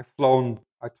Simulator. I've flown.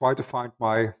 I tried to find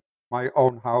my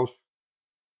own house,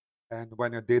 and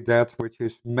when I did that, which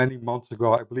is many months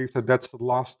ago, I believe that's the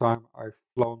last time I've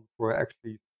flown for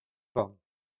actually fun.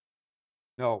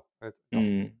 No, no.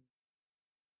 Mm,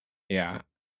 yeah,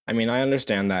 I mean, I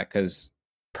understand that because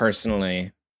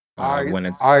personally, I when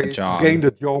it's a I job, gained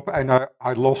a job and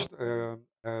I lost the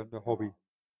hobby.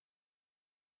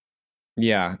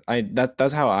 yeah,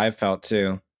 that's how I felt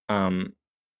too.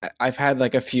 I've had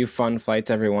like a few fun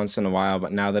flights every once in a while,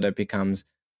 but now that it becomes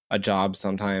a job,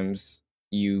 sometimes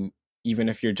you, even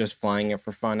if you're just flying it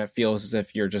for fun, it feels as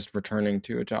if you're just returning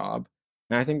to a job.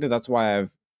 And I think that that's why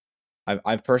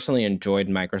I've personally enjoyed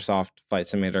Microsoft Flight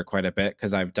Simulator quite a bit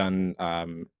because I've done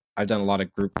a lot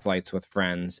of group flights with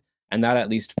friends, and that at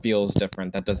least feels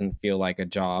different. That doesn't feel like a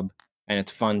job, and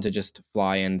it's fun to just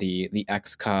fly in the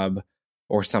X Cub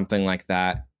or something like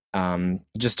that,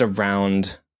 just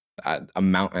around a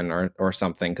mountain or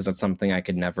something, because that's something I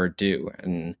could never do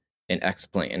in X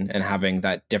Plane, and having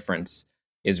that difference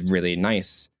is really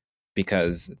nice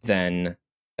because then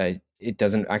it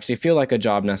doesn't actually feel like a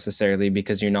job necessarily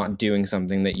because you're not doing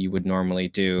something that you would normally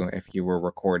do if you were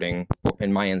recording.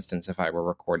 In my instance, if I were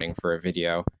recording for a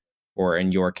video, or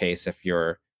in your case, if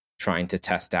you're trying to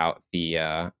test out the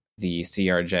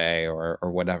CRJ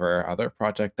or whatever other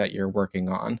project that you're working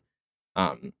on,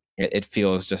 it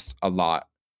feels just a lot.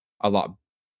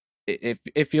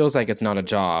 It feels like it's not a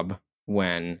job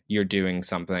when you're doing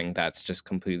something that's just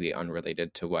completely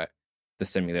unrelated to what the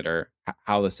simulator,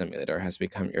 how the simulator has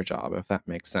become your job, if that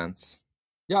makes sense.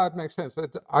 Yeah, it makes sense.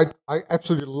 I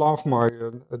absolutely love my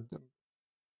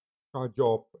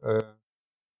job.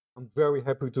 I'm very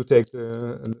happy to take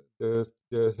the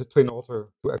Twin Otter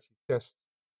to actually test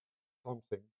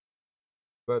something.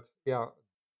 But yeah,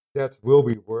 that will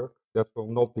be work. That will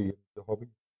not be the hobby.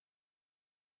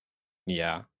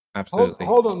 Yeah, Hold, absolutely.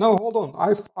 hold on, no, hold on.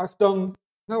 I've done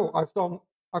no, I've done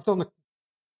a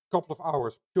couple of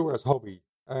hours pure as hobby,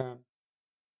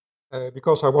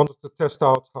 because I wanted to test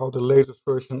out how the latest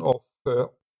version of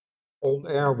On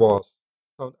Air was.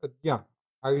 So yeah,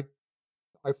 I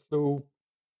I flew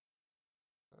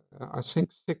I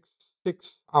think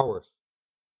 6 hours.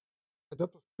 And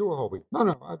that was pure hobby. No,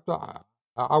 no,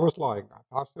 I was lying.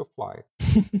 I still fly,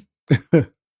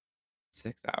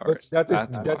 6 hours. but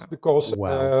That's that's wild. because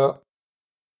Wow.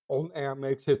 On Air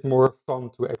makes it more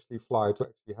fun to actually fly, to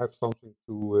actually have something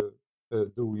to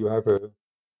do. You have a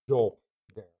job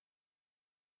there.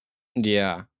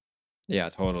 Yeah, yeah,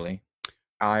 totally.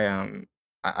 I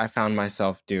I found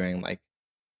myself doing like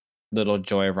little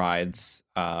joy rides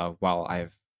while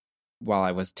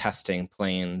I was testing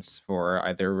planes for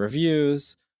either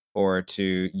reviews or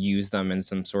to use them in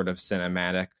some sort of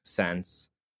cinematic sense.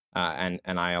 And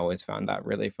I always found that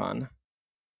really fun.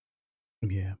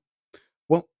 Yeah.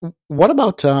 Well, what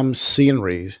about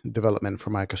scenery development for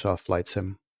Microsoft Flight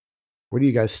Sim? Where do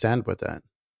you guys stand with that?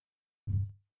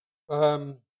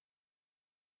 Um,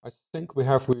 I think we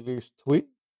have released three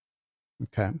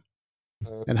Okay.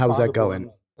 And how's that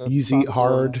going? Easy, started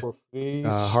one hard, for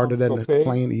free, harder some than for the paid.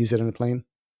 plane, easier than the plane?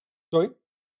 Sorry.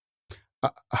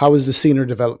 How is the scenery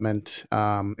development?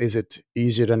 Is it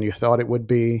easier than you thought it would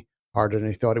be? Harder than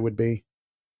you thought it would be?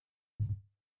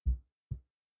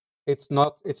 It's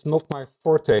not my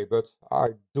forte, but I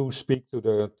do speak to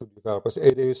the developers.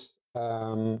 It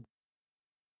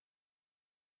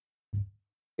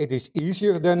is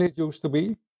easier than it used to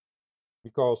be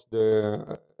because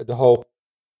the whole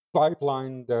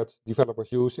pipeline that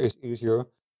developers use is easier,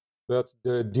 but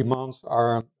the demands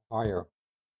are higher.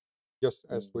 Just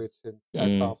as with Mm,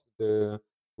 aircraft, the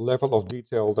level of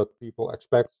detail that people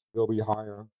expect will be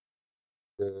higher.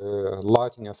 The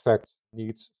lighting effect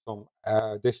needs some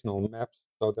additional maps,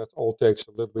 so that all takes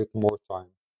a little bit more time.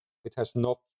 it has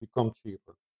not become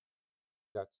cheaper.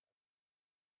 That,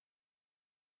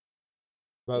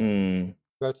 but Mm,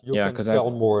 you yeah, can because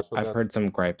sell more, so I've that heard some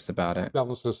gripes about it.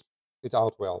 balances it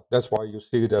out well. That's why you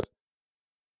see that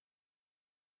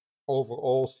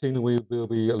overall scenery will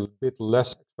be a bit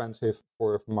less expensive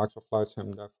for Microsoft Flight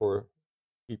Sim than for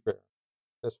Keeper.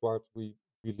 That's what we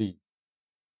believe.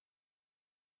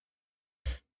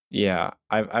 Yeah,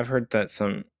 I've heard that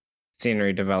some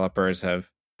scenery developers have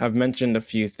mentioned a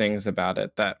few things about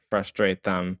it that frustrate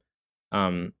them.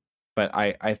 But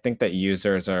I think that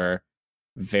users are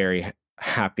very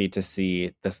happy to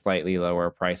see the slightly lower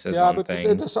prices Yeah, on but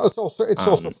things. it's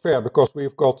also fair because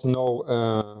we've got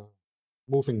no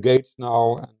moving gates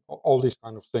now, and all these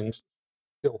kind of things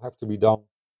still have to be done.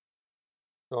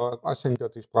 So I think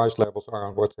that these price levels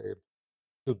are what they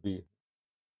should be.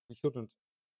 We shouldn't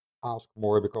ask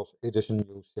more because it is a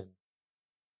new sim.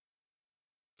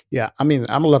 Yeah, I mean,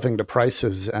 I'm loving the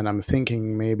prices, and I'm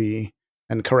thinking maybe,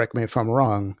 and correct me if I'm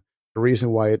wrong, the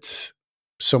reason why it's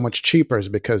so much cheaper is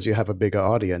because you have a bigger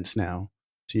audience now,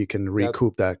 so you can That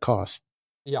recoup that cost.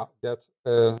 yeah,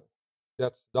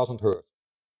 that doesn't hurt.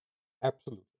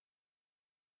 Absolutely.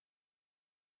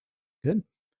 Good.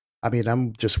 I mean,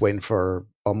 I'm just waiting for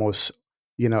almost,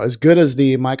 as good as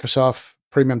the Microsoft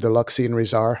Premium Deluxe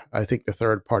sceneries are, I think the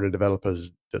third party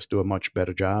developers just do a much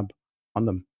better job on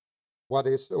them. What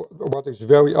is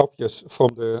very obvious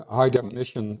from the high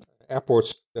definition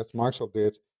airports that Microsoft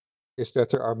did is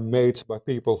that they are made by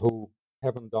people who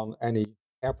haven't done any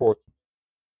airport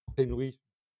scenery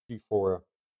before.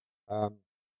 Um,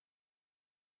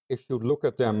 if you look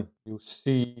at them, you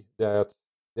see that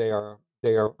they are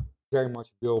very much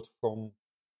built from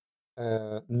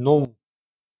non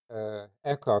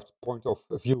aircraft point of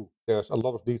view. There's a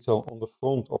lot of detail on the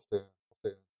front of the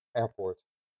airport,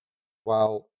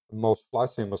 while most flight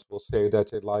simmers will say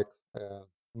that they like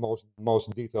most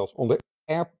details on the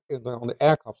on the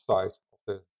aircraft side of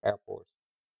the airport.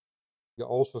 You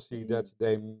also see that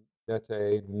they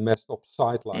messed up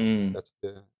sidelines, Mm, that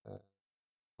the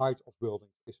height of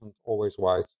buildings isn't always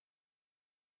right.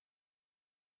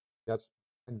 That's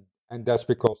and that's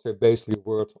because they basically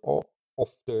worked off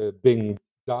the Bing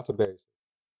database,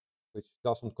 which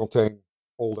doesn't contain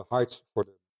all the heights for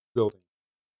the building.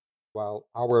 While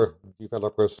our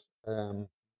developers,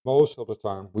 most of the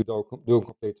time, we do a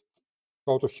complete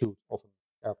photo shoot of an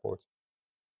airport.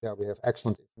 There we have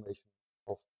excellent information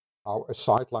of how a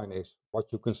sightline is,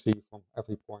 what you can see from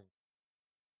every point.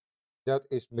 That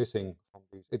is missing from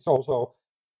these. It's also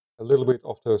a little bit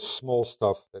of the small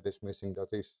stuff that is missing that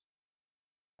is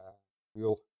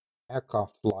real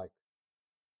aircraft-like.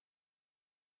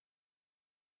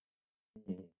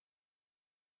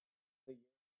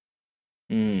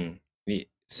 mm.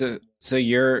 So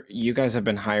you guys have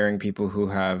been hiring people who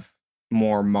have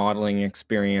more modeling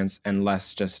experience and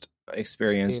less just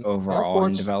experience In overall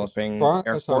in airports, as developing far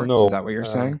as I airports. Is know, that what you're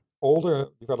saying? all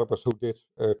the developers who did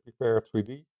prepare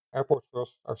 3D airports for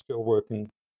us are still working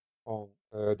on.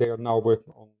 They are now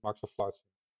working on Microsoft Flight Sim.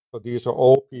 So these are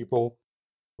all people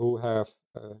who have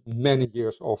many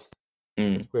years of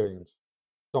Mm, experience.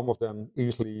 Some of them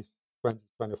easily 20,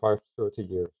 25, 30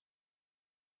 years.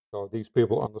 So these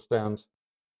people understand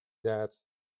that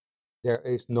there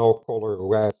is no color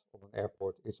red on an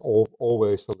airport. It's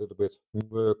always a little bit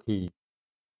murky. It's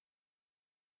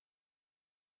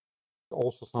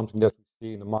also something that we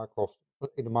see in the Microsoft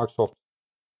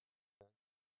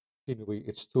scenery.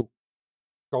 It's too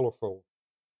colorful.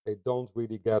 They don't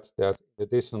really get that in the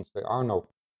distance there are no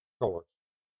colors.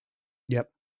 Yep.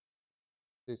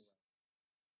 This,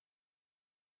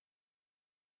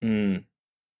 mm,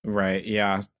 right.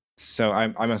 Yeah. So I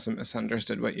must have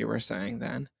misunderstood what you were saying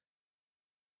then.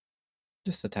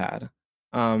 Just a tad.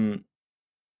 Um,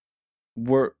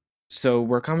 we're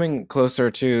we're coming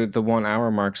closer to the 1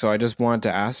 hour mark, so I just wanted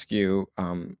to ask you,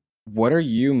 what are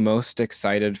you most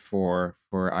excited for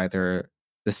either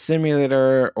the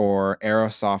simulator or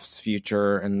Aerosoft's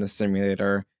future in the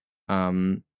simulator?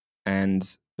 And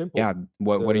simple. yeah,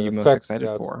 what are you The most fact excited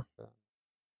that for?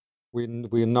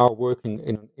 we are now working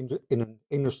in an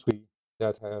industry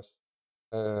that has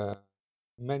uh,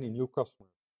 many new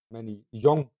customers, many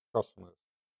young customers,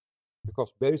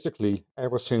 because basically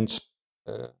ever since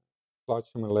Flight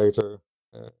Simulator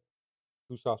uh,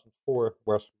 2004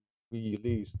 was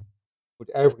released, with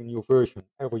every new version,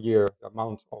 every year, the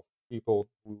amount of people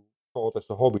who thought as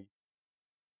a hobby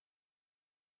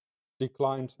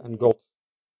declined and got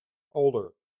older.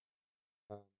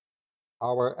 Uh,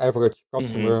 our average Mm-hmm.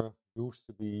 customer used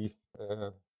to be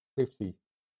 50.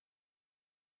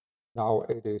 Now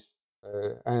it is,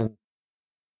 and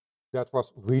that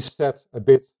was reset a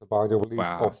bit by the release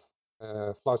of Wow.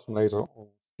 Flight Simulator on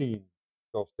Steam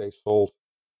because they sold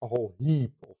a whole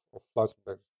heap of Flight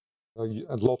Simulators,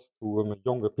 a lot to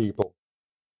younger people.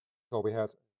 So we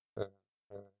had a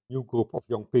new group of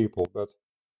young people, but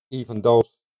even those,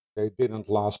 they didn't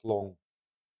last long.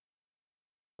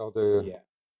 So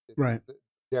Right.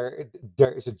 there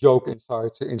is a joke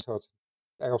inside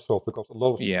Airsoft, because a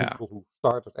lot of Yeah. people who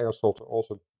started Airsoft are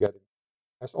also getting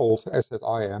as old as that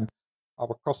I am.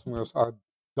 Our customers are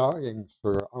dying,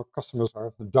 sir. Our customers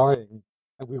are dying,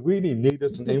 and we really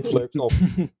needed an influx of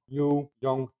new,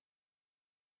 young,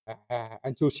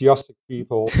 enthusiastic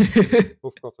people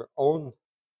who've got their own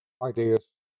ideas,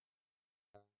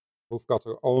 who've got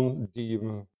their own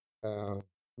demands,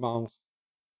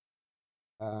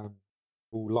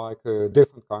 who like a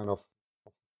different kind of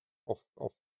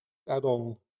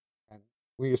add-on, and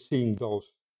we are seeing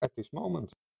those at this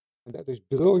moment, and that is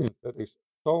brilliant. That is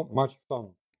so much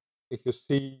fun. If you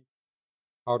see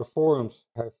how the forums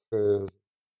have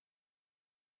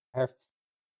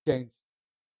changed,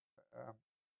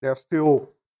 there's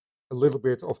still a little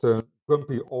bit of the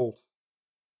grumpy old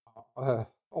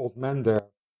man there,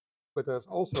 but there's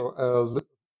also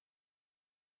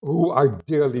who I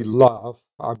dearly love.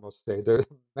 I must say,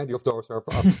 many of those are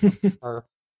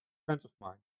friends of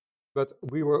mine. But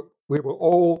we were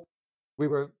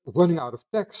running out of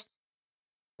text.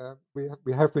 We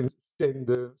have been saying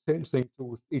the same thing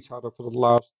to each other for the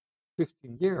last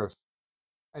 15 years,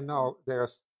 and now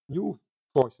there's new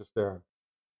voices there.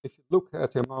 If you look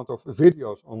at the amount of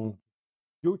videos on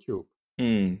YouTube,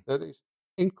 that is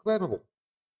incredible.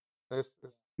 There's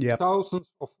Yep. thousands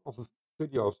of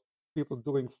videos, people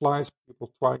doing flights,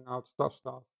 people trying out stuff.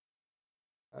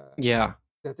 Yeah.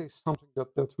 That is something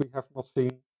that we have not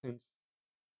seen since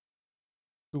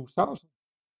 2000,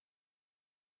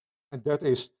 and that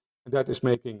is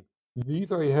making me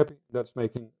very happy. That's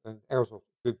making Airsoft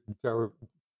very,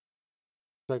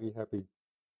 very happy.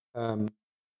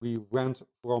 We went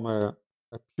from a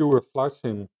pure flight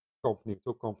sim company to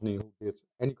a company who did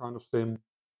any kind of sim.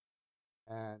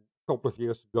 And a couple of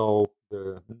years ago,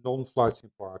 the non-flight sim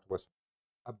part was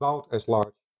about as large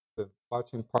as the flight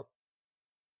sim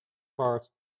part,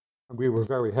 and we were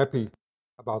very happy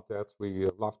about that. We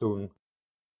love doing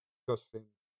bus sim,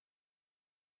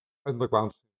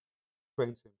 underground sim,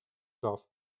 train sim stuff,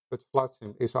 but flight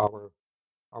sim is our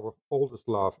oldest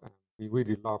love, and we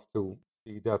really love to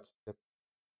see that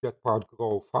part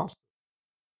grow faster.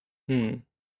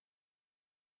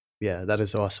 Yeah, that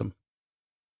is awesome.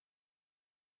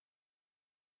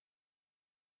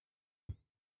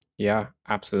 Yeah,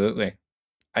 absolutely.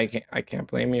 I can't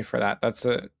blame you for that.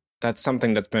 That's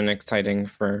something that's been exciting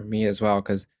for me as well,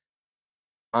 because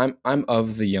I'm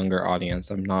of the younger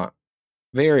audience. I'm not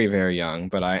very, very young,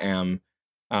 but I am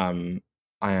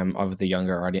of the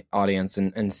younger audience,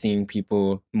 and seeing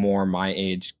people more my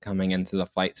age coming into the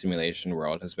flight simulation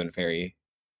world has been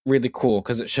really cool,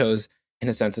 because it shows, in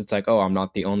a sense, it's like, oh, I'm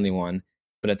not the only one,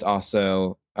 but it's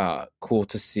also cool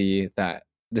to see that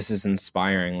this is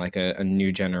inspiring like a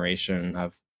new generation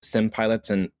of sim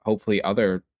pilots, and hopefully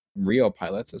other real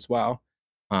pilots as well,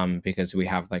 because we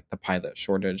have like the pilot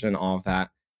shortage and all of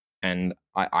that. And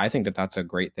I think that that's a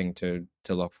great thing to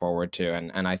look forward to,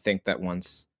 and I think that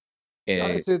once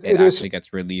Yeah, it actually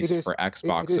gets released for it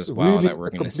Xbox is as well, really that we're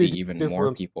a going to see completely even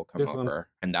more people come different over,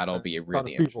 and that'll be kind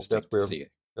really of people interesting to see.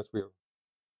 that we're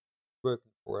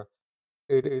working for.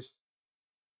 It is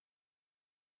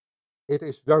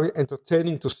very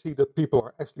entertaining to see that people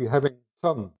are actually having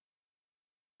fun.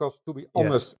 Because to be Yes.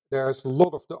 honest, there's a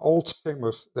lot of the old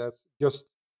simmers that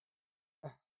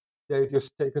they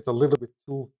just take it a little bit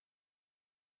too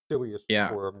serious Yeah.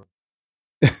 for them.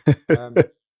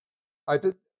 I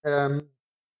did.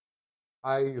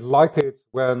 I like it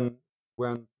when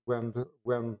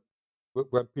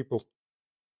people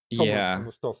comment on Yeah.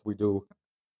 the stuff we do.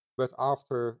 But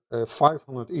after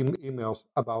 500 emails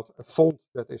about a font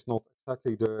that is not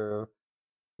exactly the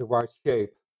right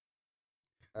shape,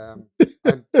 I'm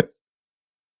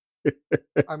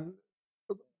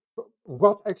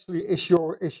what actually is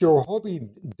your hobby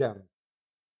then?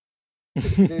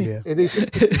 Yeah. It is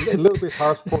a little bit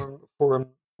hard for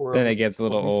Then it gets a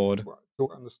little me old. to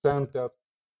understand that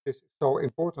this is so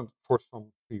important for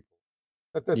some people.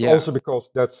 That's Yeah. also because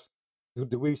that's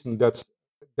the reason that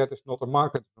is not a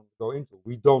market to go into.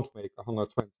 We don't make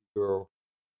 €120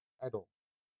 add-on.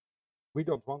 We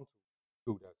don't want to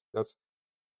do that. That's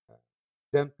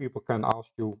then people can ask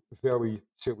you very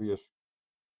serious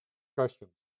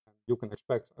questions, and you can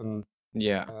expect an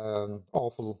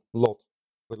awful lot.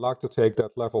 We'd like to take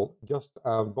that level just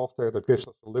above there. That gives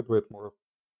us a little bit more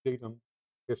freedom,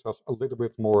 gives us a little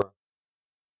bit more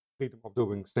freedom of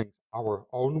doing things our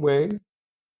own way,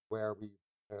 where we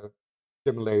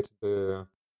simulate the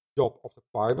job of the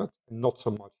pilot and not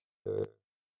so much the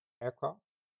aircraft.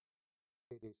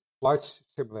 It is flight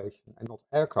simulation and not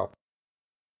aircraft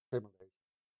simulation.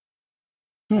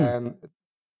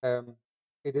 And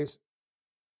it is,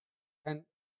 and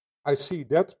I see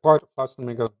that part of flight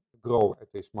simulator grow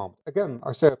at this moment. Again,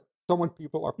 I said so many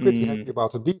people are pretty happy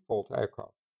about the default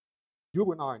aircraft.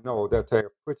 You and I know that they're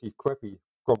pretty crappy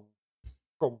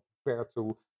compared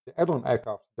to the add-on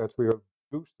aircraft that we are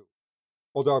used to.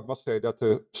 Although I must say that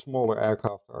the smaller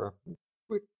aircraft are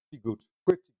pretty good,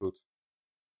 pretty good.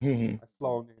 I've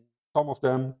flown in some of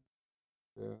them,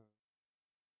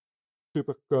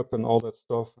 Super Cup and all that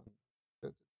stuff.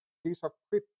 And these are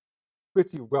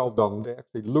pretty well done. They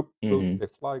actually look good, they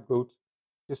fly good,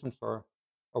 systems are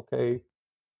okay.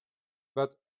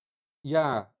 But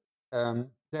yeah,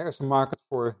 there is a market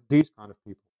for these kind of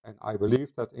people. And I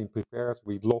believe that in Prepared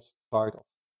we lost sight of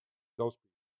those people.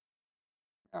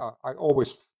 Yeah, I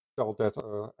always felt that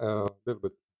a little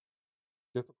bit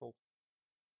difficult.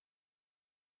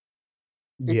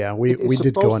 Yeah, we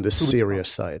did go on the serious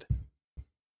side.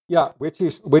 Yeah, which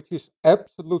is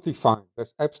absolutely fine.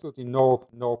 There's absolutely no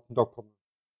problem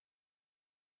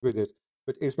with it.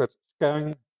 But it's what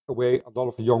scaring away a lot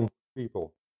of young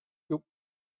people.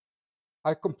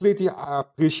 I completely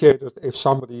appreciate it if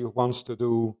somebody wants to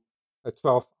do a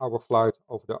 12-hour flight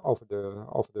over the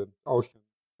ocean,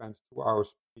 spend 2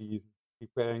 hours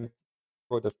preparing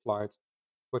for that flight,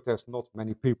 but there's not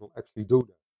many people actually do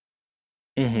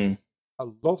that. A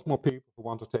lot more people who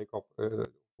want to take off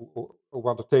who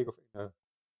want to take off in a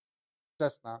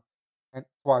Cessna and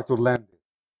try to land it.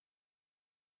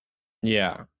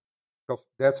 Yeah. Because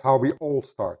that's how we all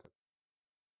started.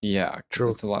 Yeah,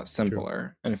 true. It's a lot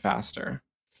simpler and faster.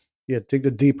 Yeah, I think the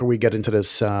deeper we get into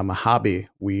this hobby,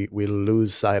 we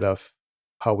lose sight of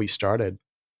how we started,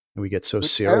 and we get so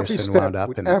serious and wound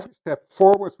up. And every step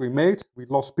forward we made, we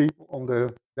lost people on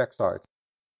the backside.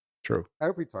 True.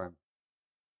 Every time.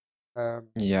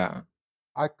 Yeah.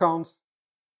 I can't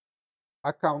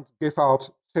give out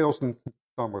sales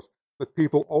numbers, but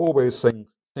people always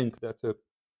think that the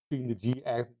G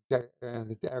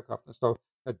aircraft and stuff,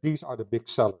 that these are the big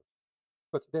sellers.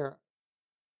 But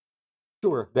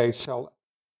they sell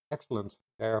excellent.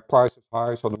 Their price is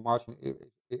high, so the margin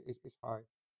is high.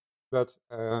 But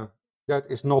that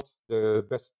is not the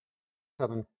best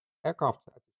selling aircraft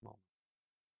at this moment.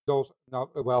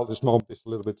 This moment is a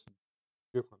little bit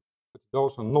different, but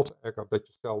those are not aircraft that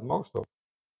you sell most of.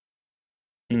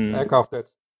 It's aircraft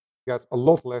that get a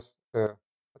lot less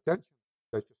attention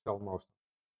that you sell most of.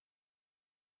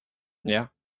 Yeah,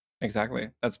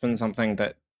 exactly. That's been something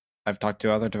that I've talked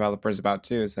to other developers about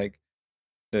too. Is like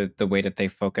the way that they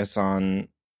focus on,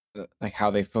 like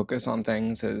how they focus on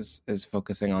things is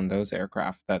focusing on those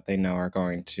aircraft that they know are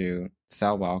going to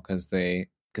sell well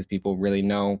because people really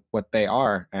know what they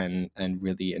are and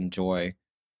really enjoy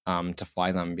to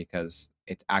fly them because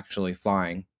it's actually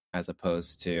flying as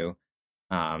opposed to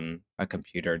a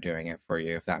computer doing it for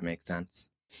you, if that makes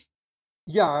sense.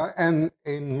 Yeah, and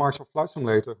in Marshall Flight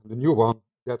Simulator, the new one,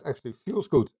 that actually feels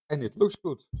good and it looks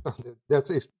good. That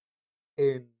is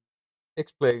in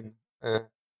X-Plane,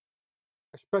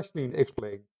 especially in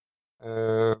X-Plane.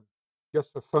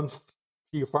 Just a fun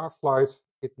VFR flight,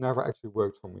 it never actually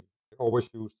worked for me. I always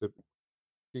used the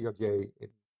CRJ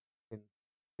in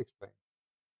X-Plane.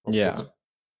 Yeah. That's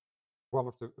one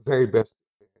of the very best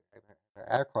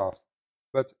aircraft.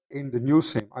 But in the new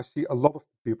sim, I see a lot of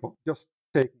people just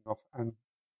taking off and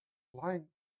flying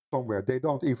somewhere. They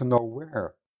don't even know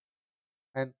where.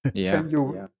 And Yeah. can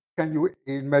you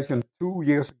imagine 2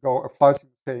 years ago a flight sim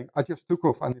saying, I just took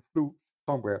off and it flew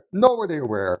somewhere. No idea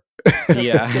where.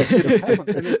 Yeah. That didn't happen,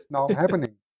 and it's now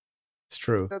happening. It's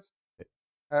true.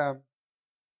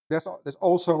 There's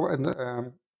also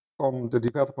from the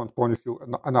development point of view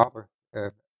another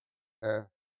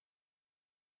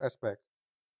aspect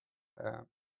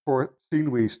for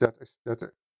sceneries that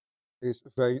is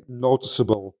very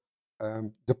noticeable.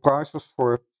 The prices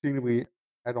for scenery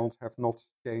add-ons have not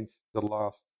changed the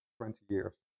last 20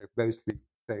 years. They've basically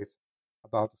stayed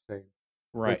about the same.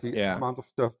 Right. But the Yeah. amount of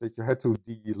stuff that you had to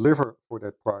deliver for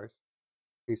that price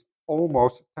is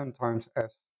almost 10 times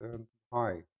as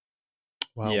high.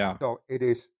 Wow. Yeah. So it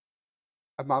is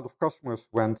amount of customers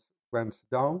went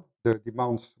down. The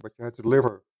demands what you had to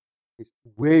deliver is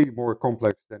way more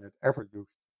complex than it ever used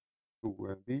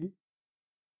to be,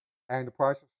 and the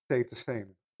prices stayed the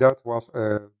same. That was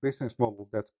a business model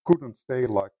that couldn't stay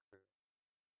like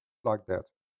that.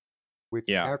 With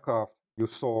Yeah. aircraft, you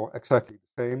saw exactly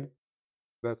the same,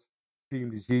 but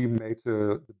TMDG made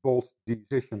the bold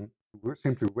decision to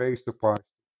simply raise the price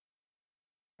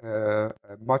a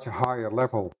much higher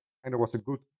level, and there was a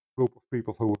good group of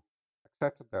people who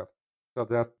accepted that. So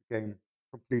that became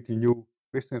a completely new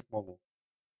business model.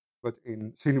 But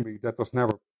in scenery, that was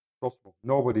never possible.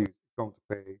 Nobody is going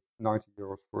to pay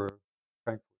 €90 for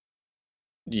Frankfurt.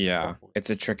 Yeah, it's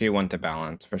a tricky one to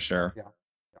balance for sure. Yeah.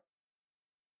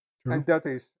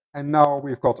 And now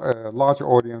we've got a larger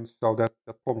audience, so that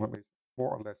problem is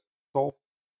more or less solved.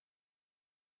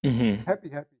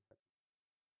 Happy.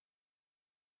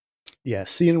 Yeah,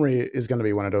 scenery is going to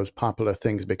be one of those popular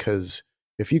things because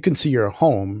if you can see your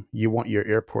home, you want your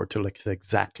airport to look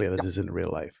exactly as it is in real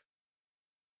life.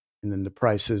 And then the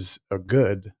prices are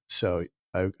good, so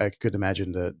I could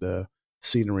imagine the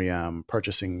scenery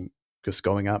purchasing just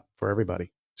going up for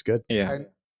everybody. It's good. Yeah.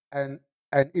 And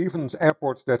even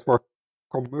airports that were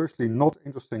commercially not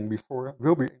interesting before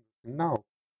will be interesting now.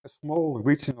 A small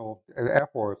regional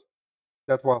airport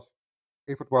that was,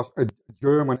 if it was a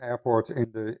German airport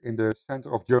in the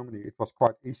center of Germany, it was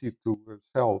quite easy to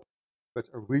sell. But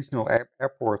a regional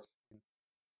airport in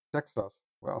Texas,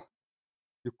 well,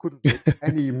 you couldn't make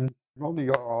any money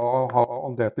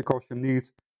on that because you need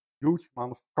huge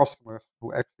amount of customers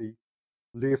who actually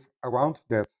live around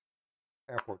that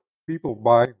airport. People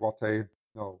buy what they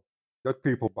know. Dutch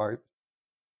people buy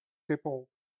Schiphol.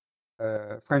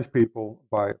 French people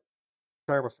buy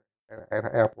Paris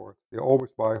airport. They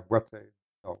always buy what they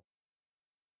know.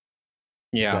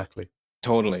 Yeah, exactly.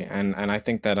 Totally. And I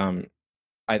think that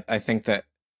I think that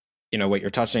what you're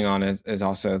touching on is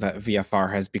also that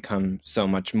VFR has become so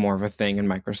much more of a thing in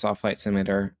Microsoft Flight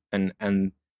Simulator,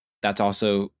 and that's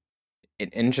also an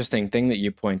interesting thing that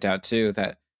you point out too,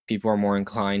 that people are more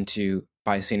inclined to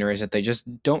buy sceneries that they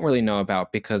just don't really know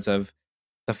about because of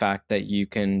the fact that you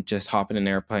can just hop in an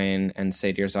airplane and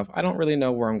say to yourself, I don't really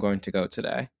know where I'm going to go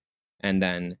today. And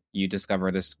then you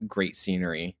discover this great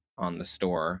scenery on the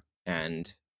store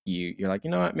and you're like, you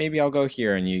know what, maybe I'll go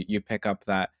here, and you pick up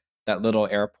that little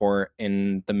airport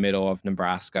in the middle of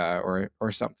Nebraska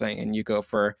or something, and you go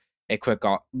for a quick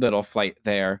little flight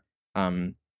there.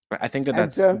 But I think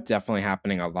that's definitely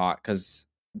happening a lot because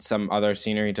some other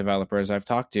scenery developers I've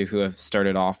talked to who have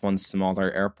started off on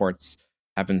smaller airports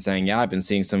have been saying, yeah, I've been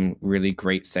seeing some really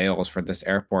great sales for this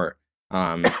airport.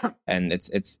 And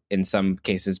it's in some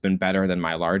cases been better than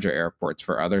my larger airports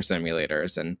for other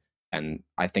simulators. And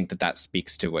I think that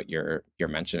speaks to what you're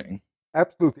mentioning.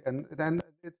 Absolutely. And then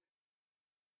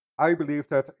I believe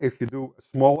that if you do a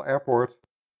small airport,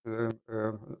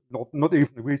 not even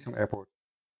a regional airport,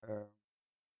 a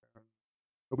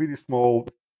really small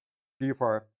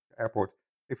VFR airport,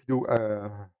 if you do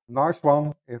a nice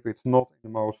one, if it's not in the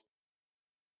most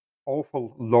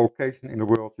awful location in the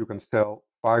world, you can sell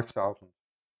 5,000,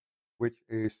 which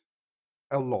is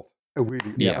a lot, a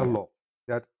lot.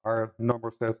 That are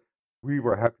numbers that we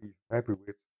were happy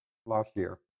with last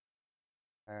year.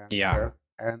 And,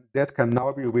 and that can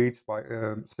now be reached by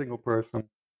a single person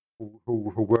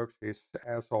who works his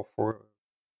ass off for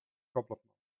a couple of months.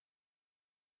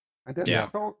 And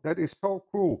that is so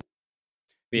cool.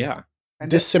 Yeah.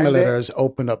 And this simulator has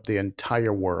opened up the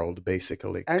entire world,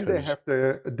 basically. And they have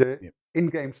the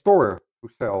in-game store to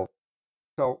sell.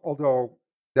 So although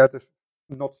that is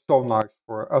not so nice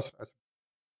for us as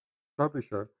a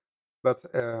publisher, but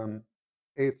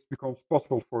it becomes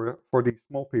possible for these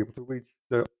small people to reach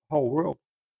the whole world.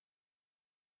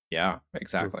 Yeah,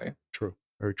 exactly. True.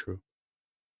 Very true.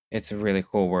 It's a really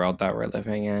cool world that we're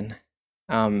living in.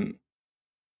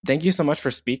 Thank you so much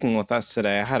for speaking with us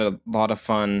today. I had a lot of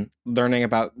fun learning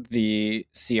about the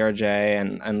CRJ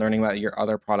and learning about your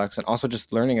other products, and also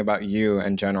just learning about you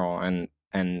in general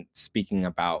and speaking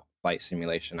about flight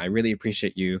simulation. I really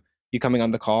appreciate you coming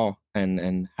on the call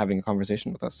and having a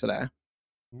conversation with us today.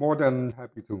 More than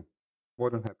happy to. More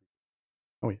than happy.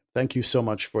 Oh, yeah. Thank you so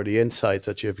much for the insights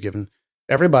that you have given.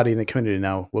 Everybody in the community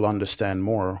now will understand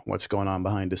more what's going on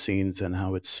behind the scenes and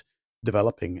how it's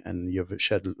developing, and you've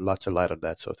shed lots of light on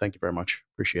that. So thank you very much.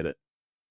 Appreciate it.